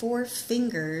my 4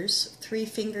 fingers, 3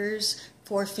 fingers,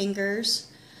 4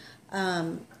 fingers.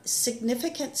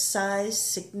 Significant size,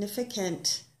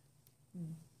 significant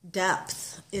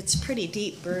depth. It's a pretty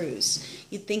deep bruise.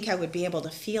 You'd think I would be able to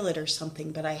feel it or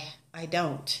something, but I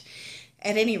don't.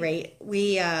 At any rate,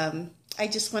 I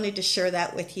just wanted to share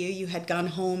that with you. You had gone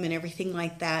home and everything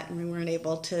like that, and we weren't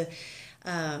able to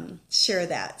share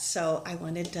that. So I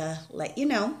wanted to let you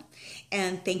know.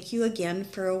 And thank you again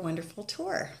for a wonderful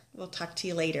tour. We'll talk to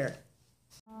you later.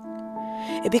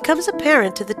 It becomes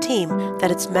apparent to the team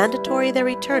that it's mandatory they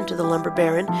return to the lumber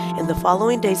baron in the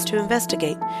following days to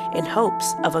investigate, in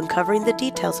hopes of uncovering the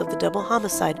details of the double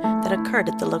homicide that occurred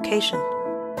at the location.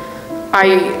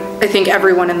 I think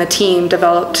everyone in the team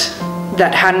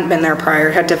that hadn't been there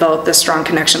prior had developed this strong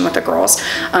connection with the girls.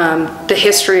 The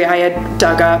history I had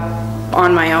dug up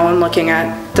on my own looking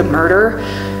at the murder,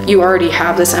 you already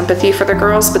have this empathy for the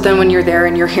girls, but then when you're there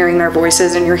and you're hearing their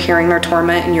voices and you're hearing their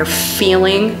torment and you're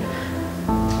feeling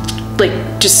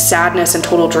like just sadness and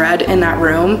total dread in that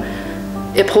room,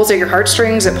 it pulls at your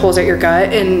heartstrings, it pulls at your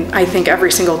gut, and I think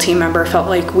every single team member felt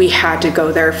like we had to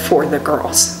go there for the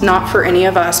girls. Not for any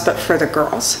of us, but for the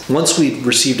girls. Once we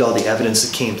received all the evidence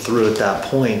that came through at that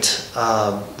point,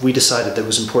 we decided that it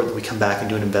was important that we come back and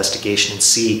do an investigation and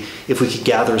see if we could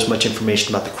gather as much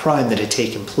information about the crime that had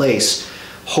taken place,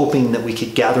 hoping that we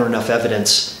could gather enough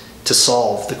evidence to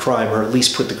solve the crime or at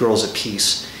least put the girls at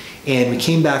peace. And we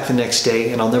came back the next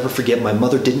day, and I'll never forget, my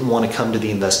mother didn't want to come to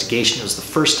the investigation. It was the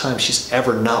first time she's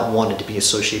ever not wanted to be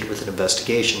associated with an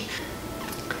investigation.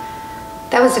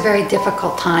 That was a very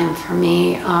difficult time for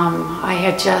me. I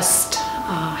had just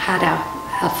had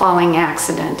a falling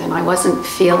accident, and I wasn't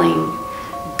feeling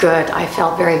good. I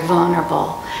felt very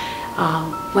vulnerable.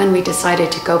 When we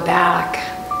decided to go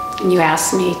back, and you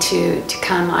asked me to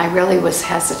come, I really was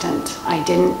hesitant. I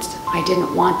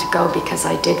didn't want to go because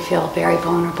I did feel very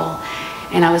vulnerable,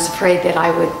 and I was afraid that I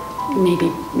would maybe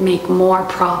make more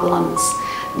problems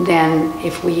than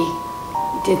if we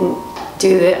didn't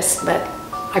do this, but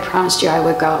I promised you I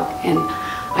would go, and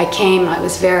I came. I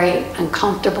was very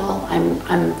uncomfortable.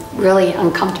 I'm really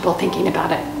uncomfortable thinking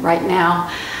about it right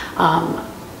now.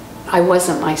 I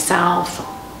wasn't myself.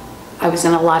 I was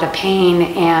in a lot of pain,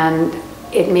 and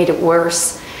it made it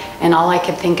worse. And all I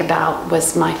could think about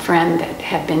was my friend that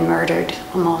had been murdered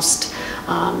almost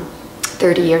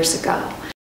 30 years ago.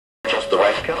 Just the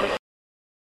right Kelly?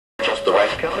 Just the right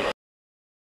Kelly?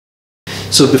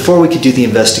 So before we could do the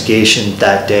investigation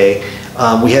that day,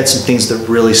 we had some things that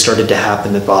really started to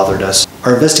happen that bothered us.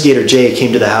 Our investigator Jay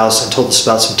came to the house and told us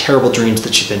about some terrible dreams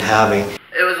that she'd been having.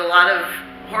 It was a lot of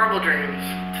horrible dreams,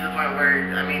 to the point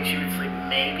where, I mean, she would sleep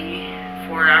maybe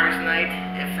 4 hours a night,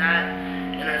 if that.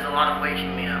 And there's a lot of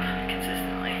waking me up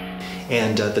consistently.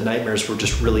 And the nightmares were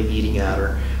just really eating at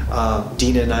her.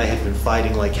 Dina and I had been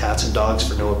fighting like cats and dogs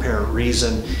for no apparent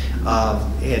reason.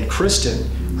 And Kristen,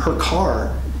 her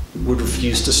car would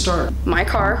refuse to start. My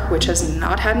car, which has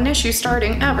not had an issue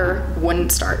starting ever,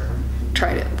 wouldn't start.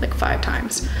 Tried it like 5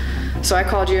 times. So I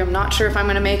called you. I'm not sure if I'm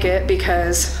gonna make it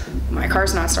because my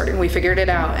car's not starting. We figured it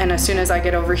out. And as soon as I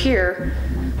get over here,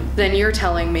 then you're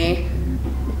telling me,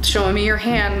 showing me your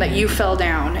hand, that you fell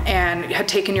down and had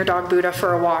taken your dog Buddha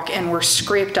for a walk and were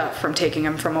scraped up from taking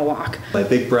him from a walk. My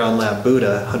big brown lab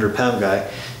Buddha, 100-pound guy,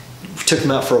 took him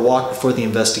out for a walk before the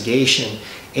investigation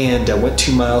and went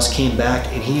 2 miles, came back,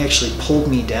 and he actually pulled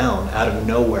me down out of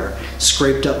nowhere,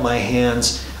 scraped up my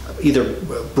hands, either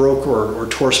broke or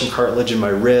tore some cartilage in my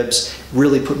ribs,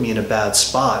 really put me in a bad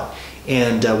spot.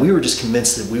 And we were just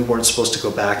convinced that we weren't supposed to go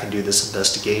back and do this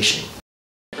investigation.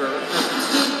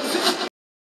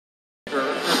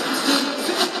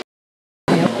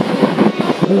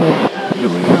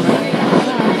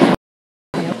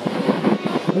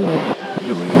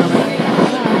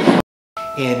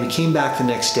 And we came back the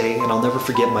next day, and I'll never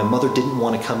forget, my mother didn't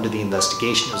want to come to the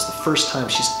investigation. It was the first time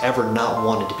she's ever not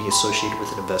wanted to be associated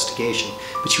with an investigation,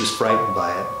 but she was frightened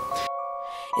by it.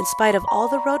 In spite of all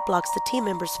the roadblocks the team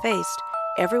members faced,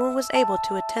 everyone was able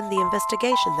to attend the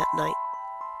investigation that night.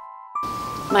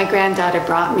 My granddaughter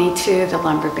brought me to the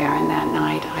lumber baron that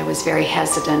night. I was very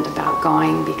hesitant about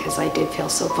going because I did feel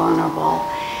so vulnerable.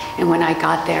 And when I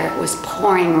got there, it was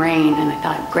pouring rain, and I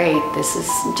thought, great, this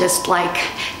is just like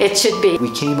it should be.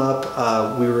 We came up,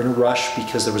 we were in a rush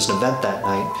because there was an event that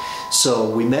night. So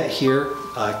we met here,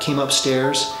 came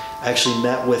upstairs, actually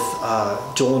met with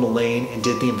Joel and Elaine and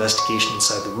did the investigation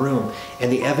inside the room. And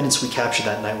the evidence we captured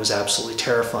that night was absolutely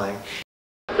terrifying.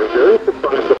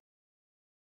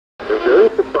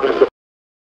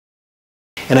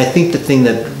 And I think the thing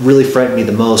that really frightened me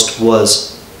the most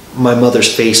was my mother's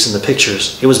face in the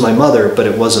pictures. It was my mother, but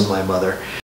it wasn't my mother.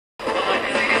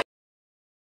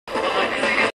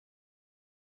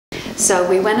 So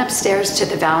we went upstairs to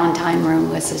the Valentine room,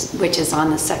 which is on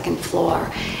the second floor,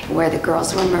 where the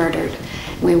girls were murdered.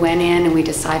 We went in and we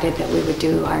decided that we would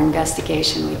do our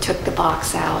investigation. We took the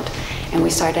box out and we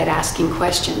started asking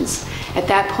questions. At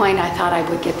that point, I thought I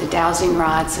would get the dowsing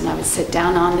rods and I would sit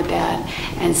down on the bed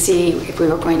and see if we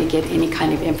were going to get any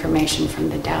kind of information from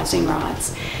the dowsing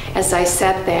rods. As I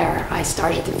sat there, I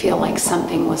started to feel like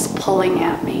something was pulling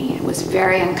at me. It was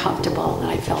very uncomfortable and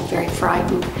I felt very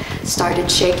frightened. Started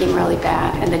shaking really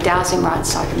bad, and the dowsing rod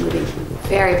started moving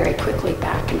very, very quickly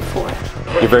back and forth.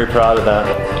 You're very proud of that.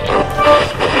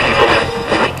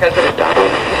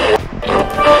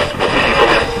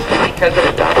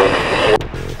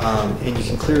 And you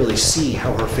can clearly see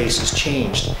how her face has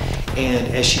changed. And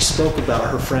as she spoke about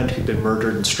her friend who'd been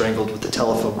murdered and strangled with the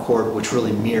telephone cord, which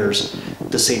really mirrors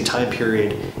the same time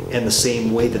period and the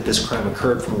same way that this crime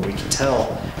occurred from what we can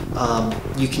tell,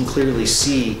 you can clearly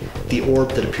see the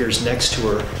orb that appears next to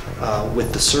her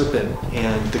with the serpent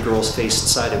and the girl's face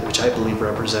inside it, which I believe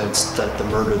represents the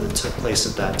murder that took place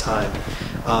at that time.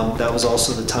 That was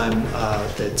also the time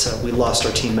that we lost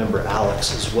our team member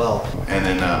Alex as well. And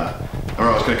then I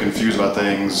remember I was kind of confused about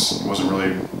things. Wasn't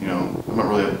really, I'm not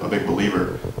really a big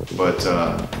believer, but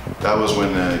that was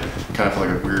when kind of like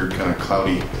a weird kind of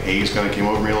cloudy haze kind of came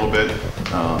over me a little bit.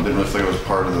 Didn't really feel like I was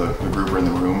part of the group or in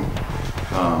the room.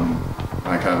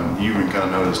 And you even kind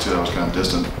of noticed too that I was kind of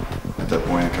distant at that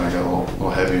point. It kind of got a little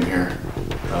heavy in here.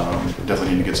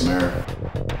 Definitely need to get some air.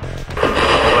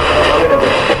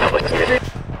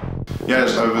 Yeah,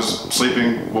 I was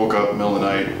sleeping, woke up middle of the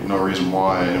night, no reason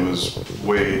why, and it was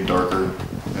way darker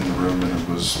in the room than it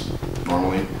was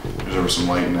normally. There was some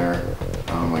light in there,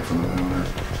 like from the moon or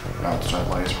outside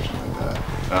lights or something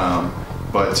like that.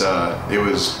 But it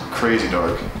was crazy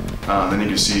dark. Then you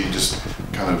could see just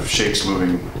kind of shapes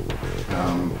moving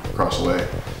across the way.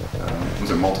 It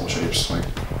was like multiple shapes, like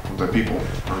people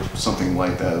or something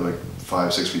like that, like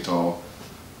 5-6 feet tall,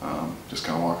 just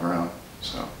kind of walking around.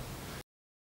 So.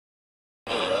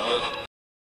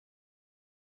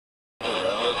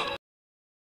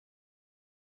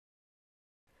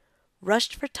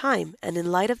 Rushed for time and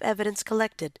in light of evidence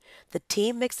collected, the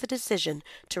team makes the decision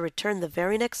to return the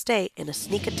very next day in a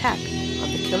sneak attack on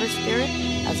the killer spirit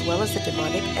as well as the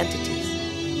demonic entities.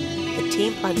 The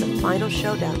team plans a final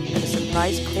showdown and a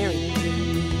surprise clearing.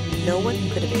 No one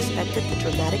could have expected the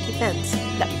dramatic events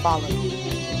that followed.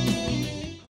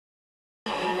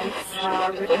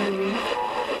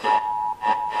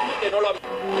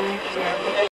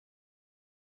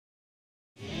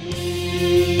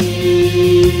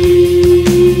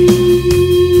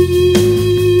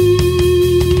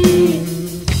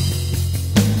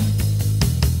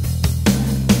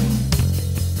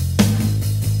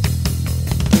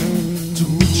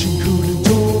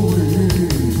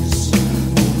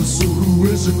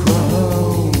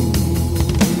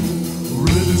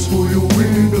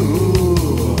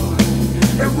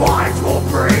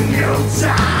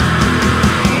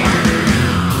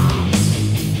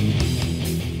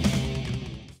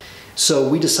 So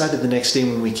we decided the next day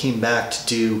when we came back to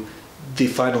do the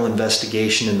final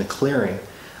investigation in the clearing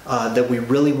that we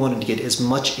really wanted to get as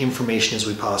much information as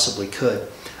we possibly could.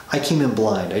 I came in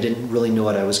blind. I didn't really know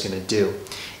what I was going to do.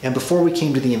 And before we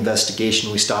came to the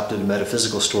investigation, we stopped at a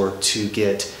metaphysical store to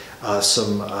get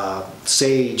some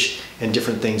sage and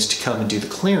different things to come and do the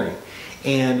clearing.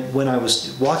 And when I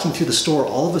was walking through the store,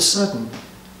 all of a sudden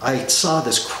I saw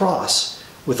this cross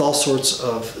with all sorts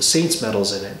of saints'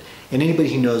 medals in it. And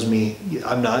anybody who knows me,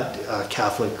 I'm not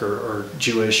Catholic or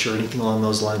Jewish or anything along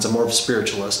those lines. I'm more of a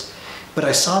spiritualist. But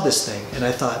I saw this thing and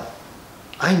I thought,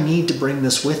 I need to bring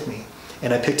this with me.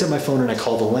 And I picked up my phone and I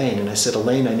called Elaine and I said,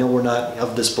 Elaine, I know we're not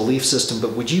of this belief system,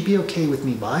 but would you be okay with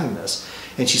me buying this?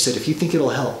 And she said, if you think it'll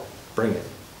help, bring it.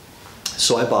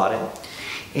 So I bought it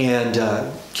and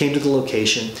came to the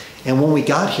location. And when we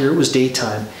got here, it was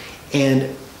daytime.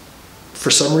 And for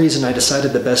some reason, I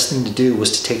decided the best thing to do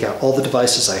was to take out all the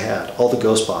devices I had, all the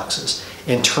ghost boxes,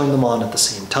 and turn them on at the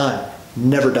same time.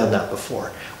 Never done that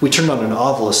before. We turned on an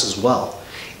Ovilus as well.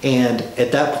 And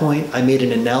at that point, I made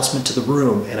an announcement to the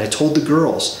room, and I told the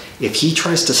girls, if he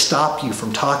tries to stop you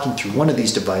from talking through one of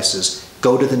these devices,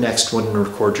 go to the next one and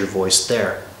record your voice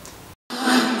there.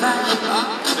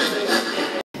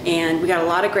 And we got a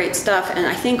lot of great stuff, and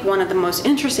I think one of the most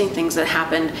interesting things that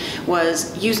happened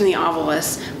was using the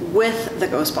Ovilus with the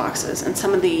ghost boxes and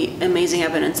some of the amazing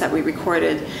evidence that we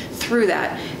recorded through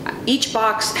that. Each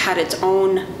box had its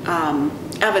own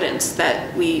evidence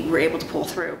that we were able to pull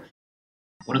through.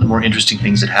 One of the more interesting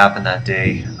things that happened that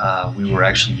day, we were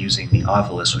actually using the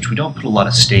Ovilus, which we don't put a lot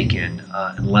of stake in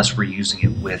unless we're using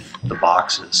it with the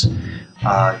boxes.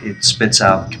 It spits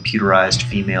out computerized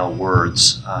female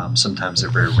words. Sometimes they're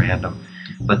very random.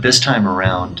 But this time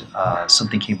around,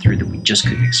 something came through that we just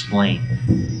couldn't explain.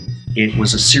 It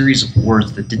was a series of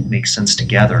words that didn't make sense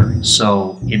together.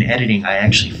 So in editing, I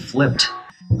actually flipped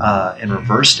and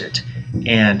reversed it.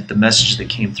 And the message that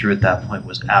came through at that point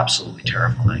was absolutely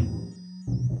terrifying.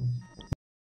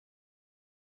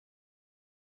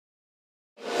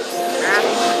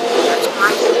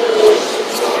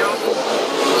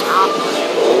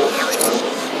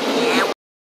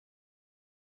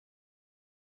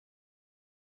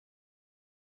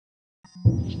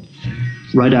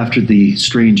 Right after the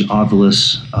strange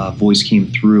Ovilus voice came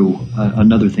through,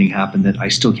 another thing happened that I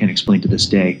still can't explain to this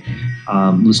day.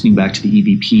 Listening back to the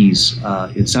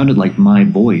EVPs, it sounded like my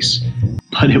voice,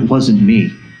 but it wasn't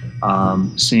me,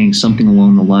 saying something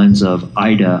along the lines of,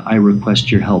 Ida, I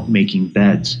request your help making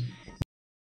beds.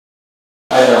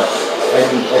 Ida,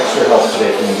 I need extra help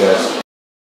today from you guys.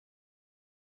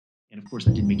 And of course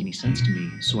that didn't make any sense to me,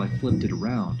 so I flipped it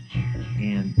around,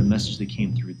 and the message that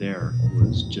came through there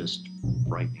was just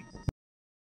frightening.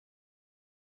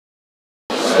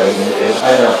 I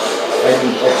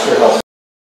need extra help.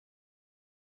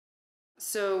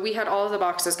 So we had all of the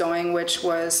boxes going, which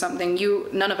was something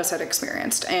none of us had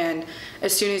experienced, and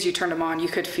as soon as you turned them on, you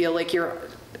could feel like you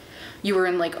were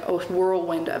in like a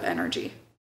whirlwind of energy.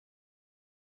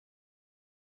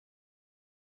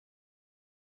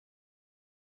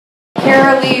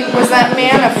 Carolee, was that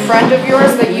man a friend of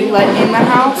yours that you let in the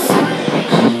house?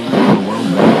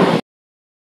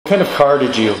 What kind of car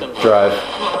did you drive?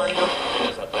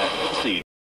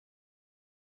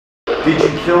 Did you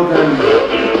kill them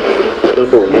in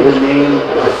the name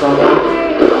of someone?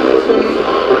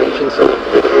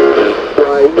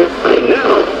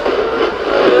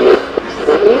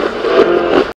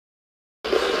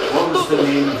 What was the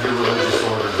name of your religious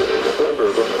order?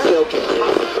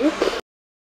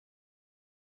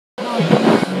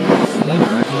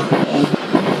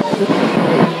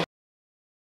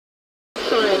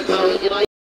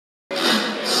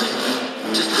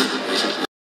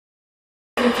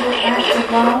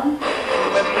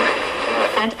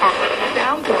 And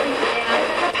down going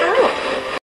apparel.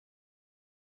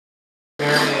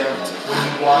 Marianne, when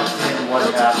you walked in, what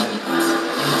happened?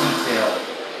 In detail.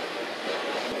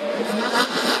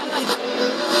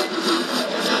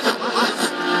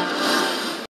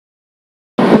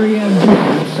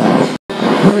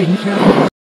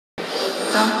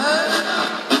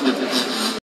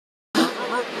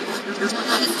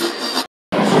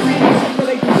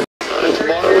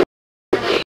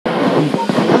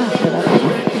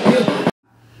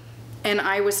 And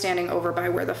I was standing over by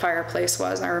where the fireplace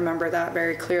was. I remember that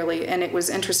very clearly. And it was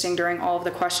interesting, during all of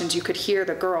the questions, you could hear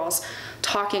the girls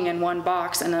talking in one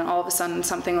box, and then all of a sudden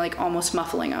something like almost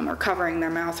muffling them or covering their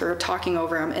mouth or talking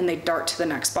over them, and they dart to the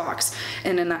next box.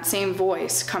 And in that same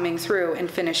voice coming through and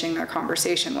finishing their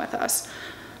conversation with us.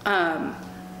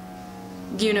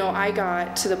 You know, I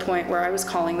got to the point where I was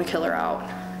calling the killer out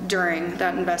during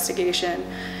that investigation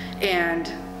and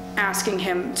asking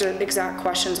him the exact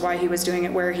questions, why he was doing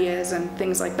it, where he is, and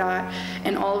things like that.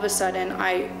 And all of a sudden,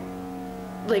 I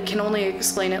can only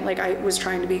explain it like I was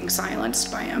trying to be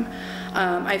silenced by him.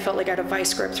 I felt like I had a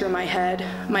vice grip through my head.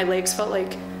 My legs felt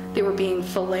like they were being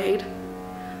filleted,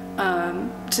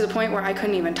 to the point where I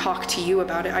couldn't even talk to you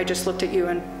about it. I just looked at you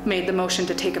and made the motion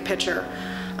to take a picture,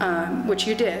 which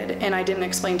you did, and I didn't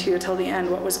explain to you till the end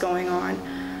what was going on.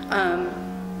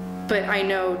 But I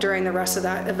know during the rest of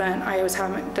that event, I was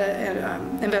having the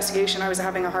investigation, I was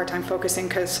having a hard time focusing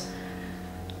because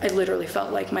I literally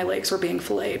felt like my legs were being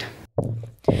filleted.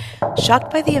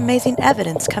 Shocked by the amazing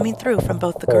evidence coming through from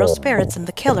both the girl spirits and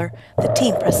the killer, the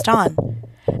team pressed on.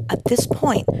 At this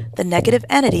point, the negative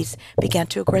entities began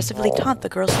to aggressively taunt the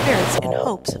girl spirits in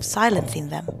hopes of silencing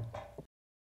them.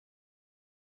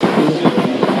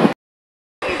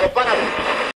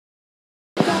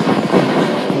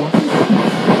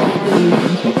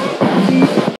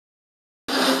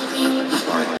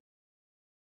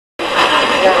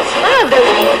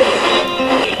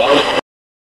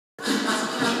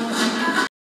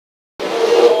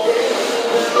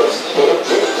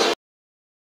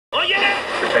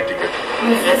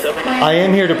 I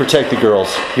am here to protect the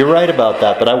girls. You're right about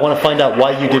that, but I want to find out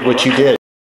why you did what you did.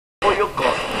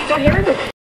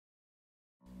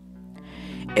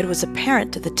 It was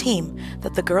apparent to the team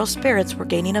that the girl spirits were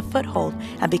gaining a foothold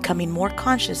and becoming more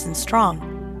conscious and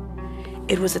strong.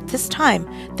 It was at this time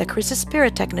that Chris's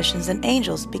spirit technicians and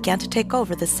angels began to take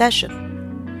over the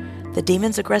session. The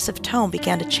demon's aggressive tone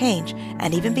began to change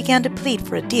and even began to plead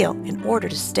for a deal in order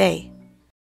to stay.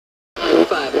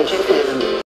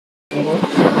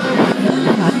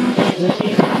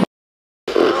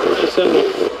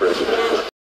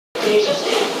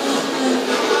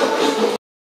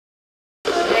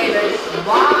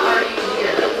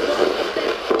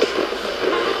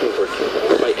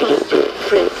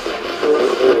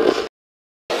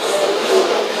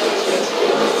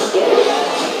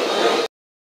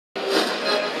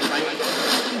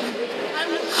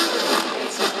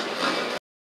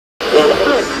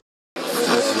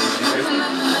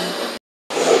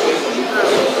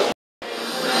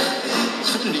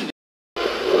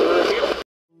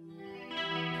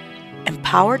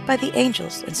 Empowered by the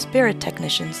angels and spirit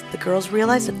technicians, the girls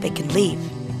realize that they can leave.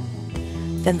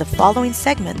 Then the following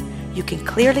segment, you can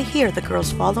clearly hear the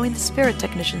girls following the spirit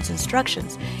technicians'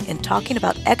 instructions in talking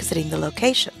about exiting the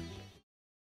location.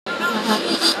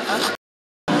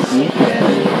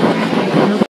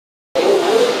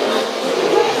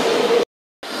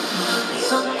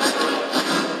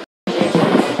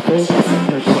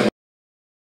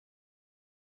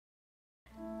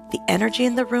 The energy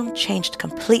in the room changed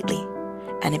completely,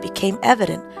 and it became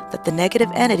evident that the negative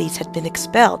entities had been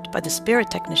expelled by the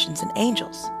spirit technicians and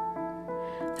angels.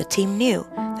 The team knew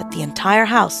that the entire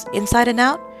house, inside and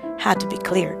out, had to be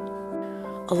cleared.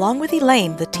 Along with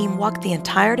Elaine, the team walked the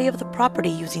entirety of the property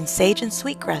using sage and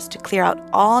sweetgrass to clear out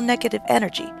all negative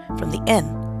energy from the inn.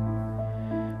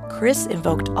 Chris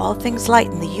invoked all things light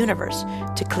in the universe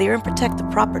to clear and protect the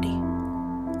property.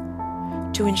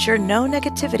 To ensure no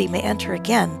negativity may enter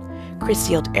again, Chris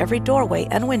sealed every doorway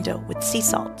and window with sea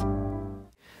salt.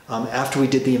 After we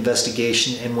did the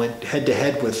investigation and went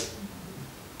head-to-head with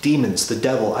demons, the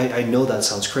devil, I know that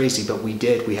sounds crazy, but we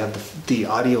did. We have the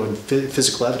audio and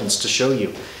physical evidence to show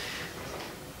you.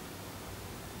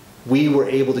 We were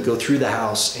able to go through the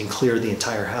house and clear the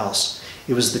entire house.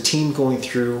 It was the team going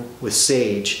through with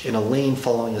sage and Elaine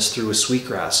following us through with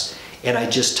sweetgrass. And I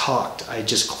just talked. I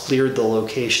just cleared the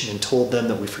location and told them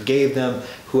that we forgave them,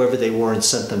 whoever they were, and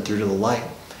sent them through to the light.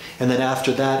 And then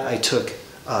after that, I took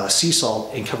sea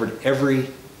salt and covered every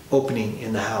opening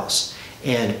in the house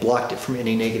and blocked it from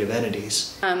any negative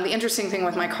entities. The interesting thing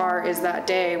with my car is that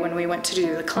day when we went to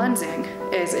do the cleansing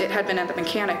is it had been at the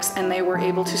mechanics and they were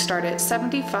able to start it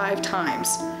 75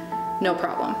 times, no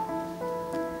problem.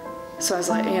 So I was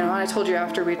like, I told you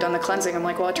after we'd done the cleansing, I'm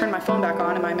like, well, I turned my phone back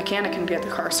on and my mechanic can get the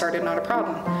car started, not a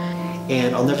problem.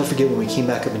 And I'll never forget when we came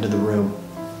back up into the room,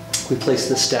 we placed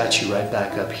this statue right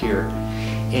back up here.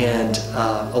 And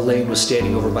Elaine was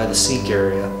standing over by the sink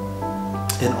area.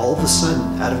 And all of a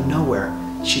sudden, out of nowhere,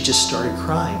 she just started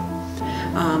crying.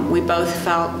 We both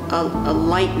felt a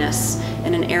lightness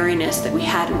and an airiness that we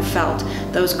hadn't felt.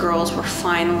 Those girls were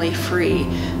finally free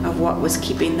of what was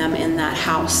keeping them in that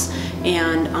house.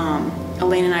 And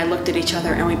Elaine and I looked at each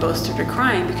other and we both started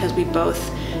crying because we both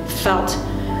felt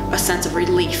a sense of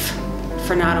relief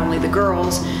for not only the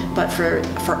girls, but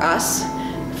for us,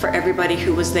 for everybody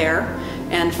who was there,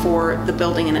 and for the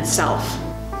building in itself.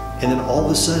 And then all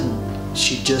of a sudden,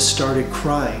 she just started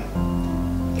crying.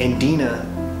 And Dina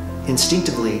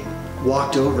instinctively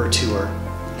walked over to her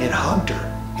and hugged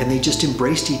her. And they just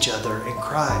embraced each other and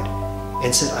cried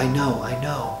and said, I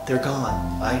know, they're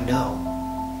gone, I know.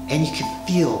 And you could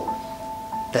feel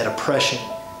that oppression.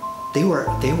 They were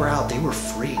out, they were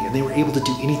free, and they were able to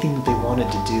do anything that they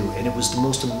wanted to do. And it was the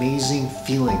most amazing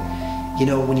feeling.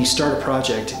 When you start a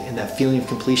project and that feeling of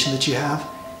completion that you have,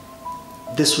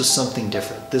 this was something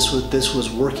different. This was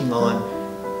working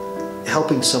on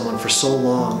helping someone for so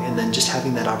long and then just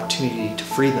having that opportunity to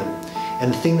free them.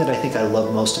 And the thing that I think I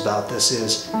love most about this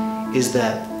is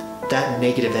that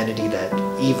negative entity, that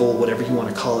evil, whatever you want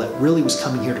to call it, really was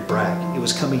coming here to brag. It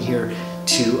was coming here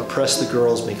to oppress the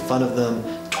girls, make fun of them,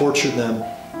 torture them,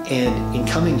 and in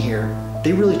coming here,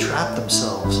 they really trapped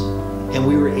themselves. And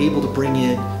we were able to bring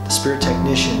in the spirit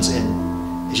technicians,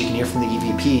 and as you can hear from the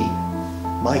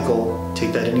EVP, Michael,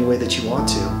 take that any way that you want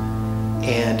to,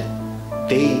 and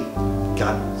they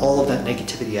got all of that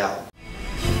negativity out.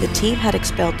 The team had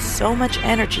expelled so much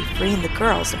energy freeing the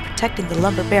girls and protecting the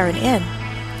Lumber Baron Inn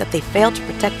that they failed to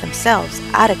protect themselves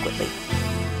adequately.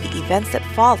 The events that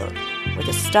followed were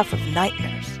the stuff of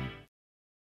nightmares.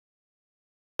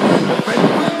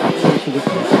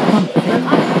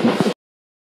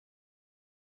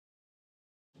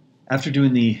 After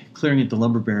doing the clearing at the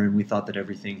Lumber Baron, we thought that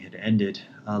everything had ended.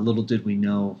 Little did we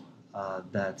know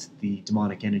that the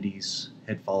demonic entities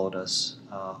had followed us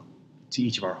to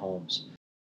each of our homes.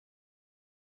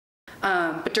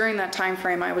 But during that time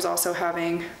frame, I was also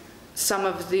having some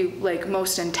of the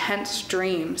most intense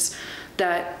dreams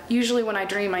that usually when I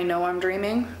dream, I know I'm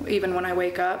dreaming, even when I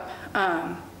wake up.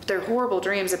 They're horrible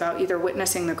dreams about either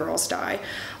witnessing the girls die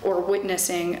or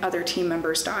witnessing other team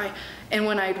members die. And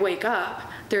when I'd wake up,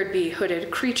 there'd be hooded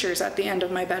creatures at the end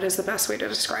of my bed is the best way to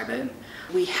describe it.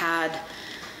 We had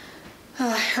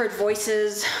heard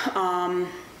voices,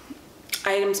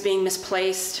 items being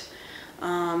misplaced.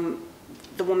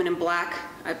 The woman in black,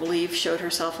 I believe, showed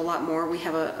herself a lot more. We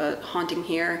have a haunting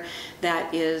here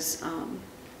that is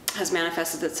has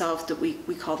manifested itself that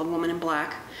we call the woman in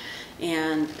black.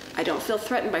 And I don't feel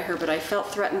threatened by her, but I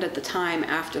felt threatened at the time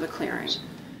after the clearing.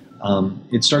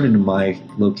 It started in my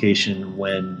location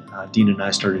when Dina and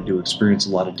I started to experience a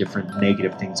lot of different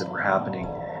negative things that were happening.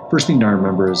 First thing to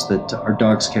remember is that our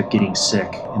dogs kept getting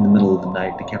sick in the middle of the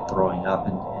night. They kept throwing up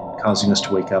and causing us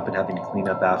to wake up and having to clean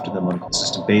up after them on a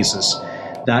consistent basis.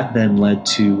 That then led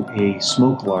to a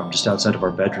smoke alarm just outside of our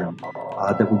bedroom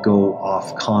that would go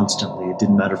off constantly. It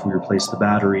didn't matter if we replaced the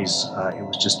batteries, it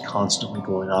was just constantly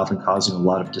going off and causing a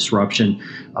lot of disruption.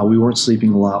 We weren't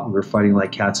sleeping a lot, we were fighting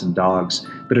like cats and dogs,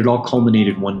 but it all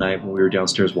culminated one night when we were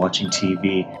downstairs watching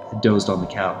TV, dozed on the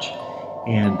couch.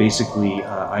 And basically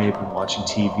I had been watching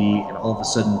TV, and all of a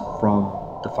sudden from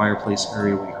the fireplace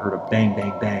area we heard a bang,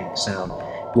 bang, bang sound.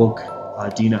 Woke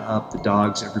Dina up, the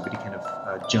dogs, everybody kind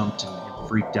of jumped and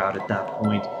freaked out at that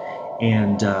point.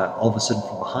 And all of a sudden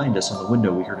from behind us on the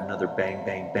window, we heard another bang,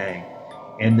 bang, bang.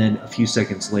 And then a few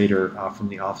seconds later from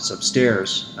the office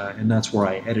upstairs, and that's where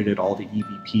I edited all the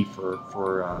EVP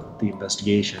for the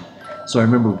investigation. So I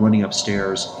remember running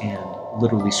upstairs and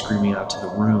literally screaming out to the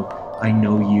room, I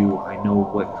know you, I know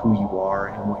who you are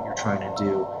and what you're trying to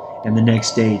do. And the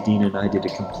next day, Dina and I did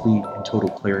a complete and total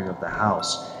clearing of the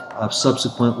house.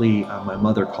 Subsequently, my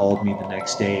mother called me the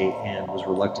next day and was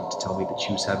reluctant to tell me that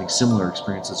she was having similar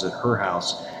experiences at her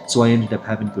house, so I ended up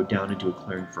having to go down and do a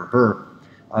clearing for her.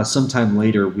 Sometime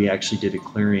later, we actually did a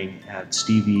clearing at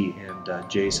Stevie and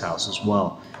Jay's house as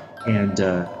well, and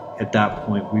at that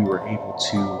point we were able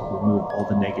to remove all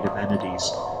the negative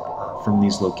entities from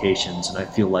these locations, and I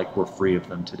feel like we're free of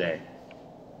them today.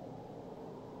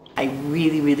 I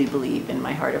really, really believe in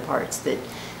my heart of hearts that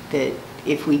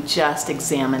if we just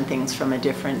examine things from a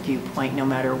different viewpoint, no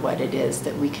matter what it is,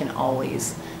 that we can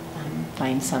always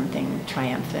find something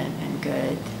triumphant and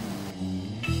good.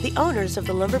 The owners of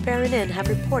the Lumber Baron Inn have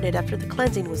reported after the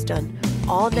cleansing was done,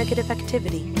 all negative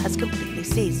activity has completely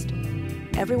ceased.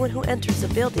 Everyone who enters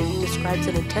the building describes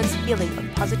an intense feeling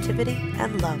of positivity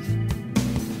and love.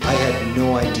 I had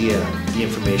no idea the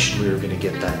information we were going to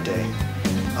get that day.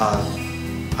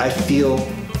 I feel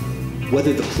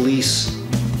whether the police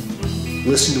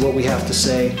listen to what we have to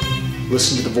say,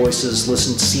 listen to the voices,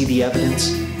 see the evidence,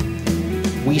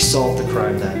 we solved the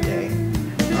crime that day.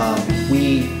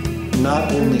 We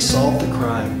not only solved the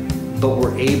crime, but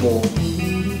were able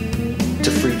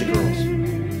to free the girls.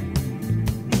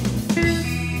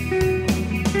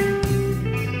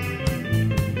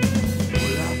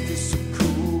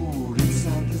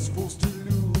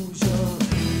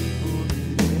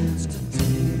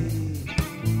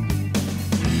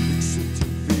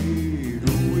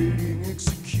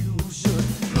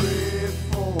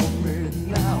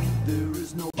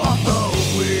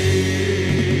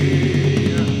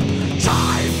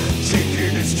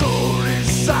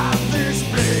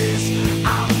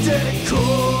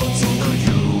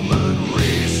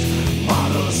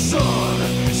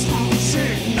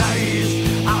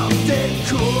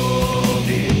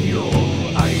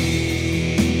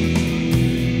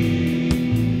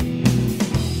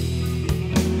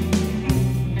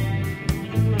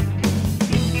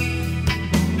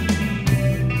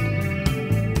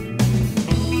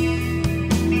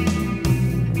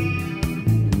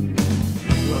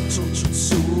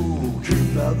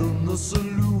 The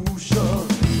solution,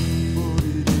 but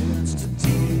it ends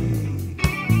today.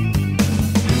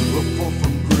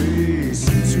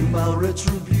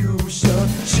 retribution,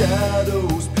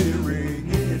 shadows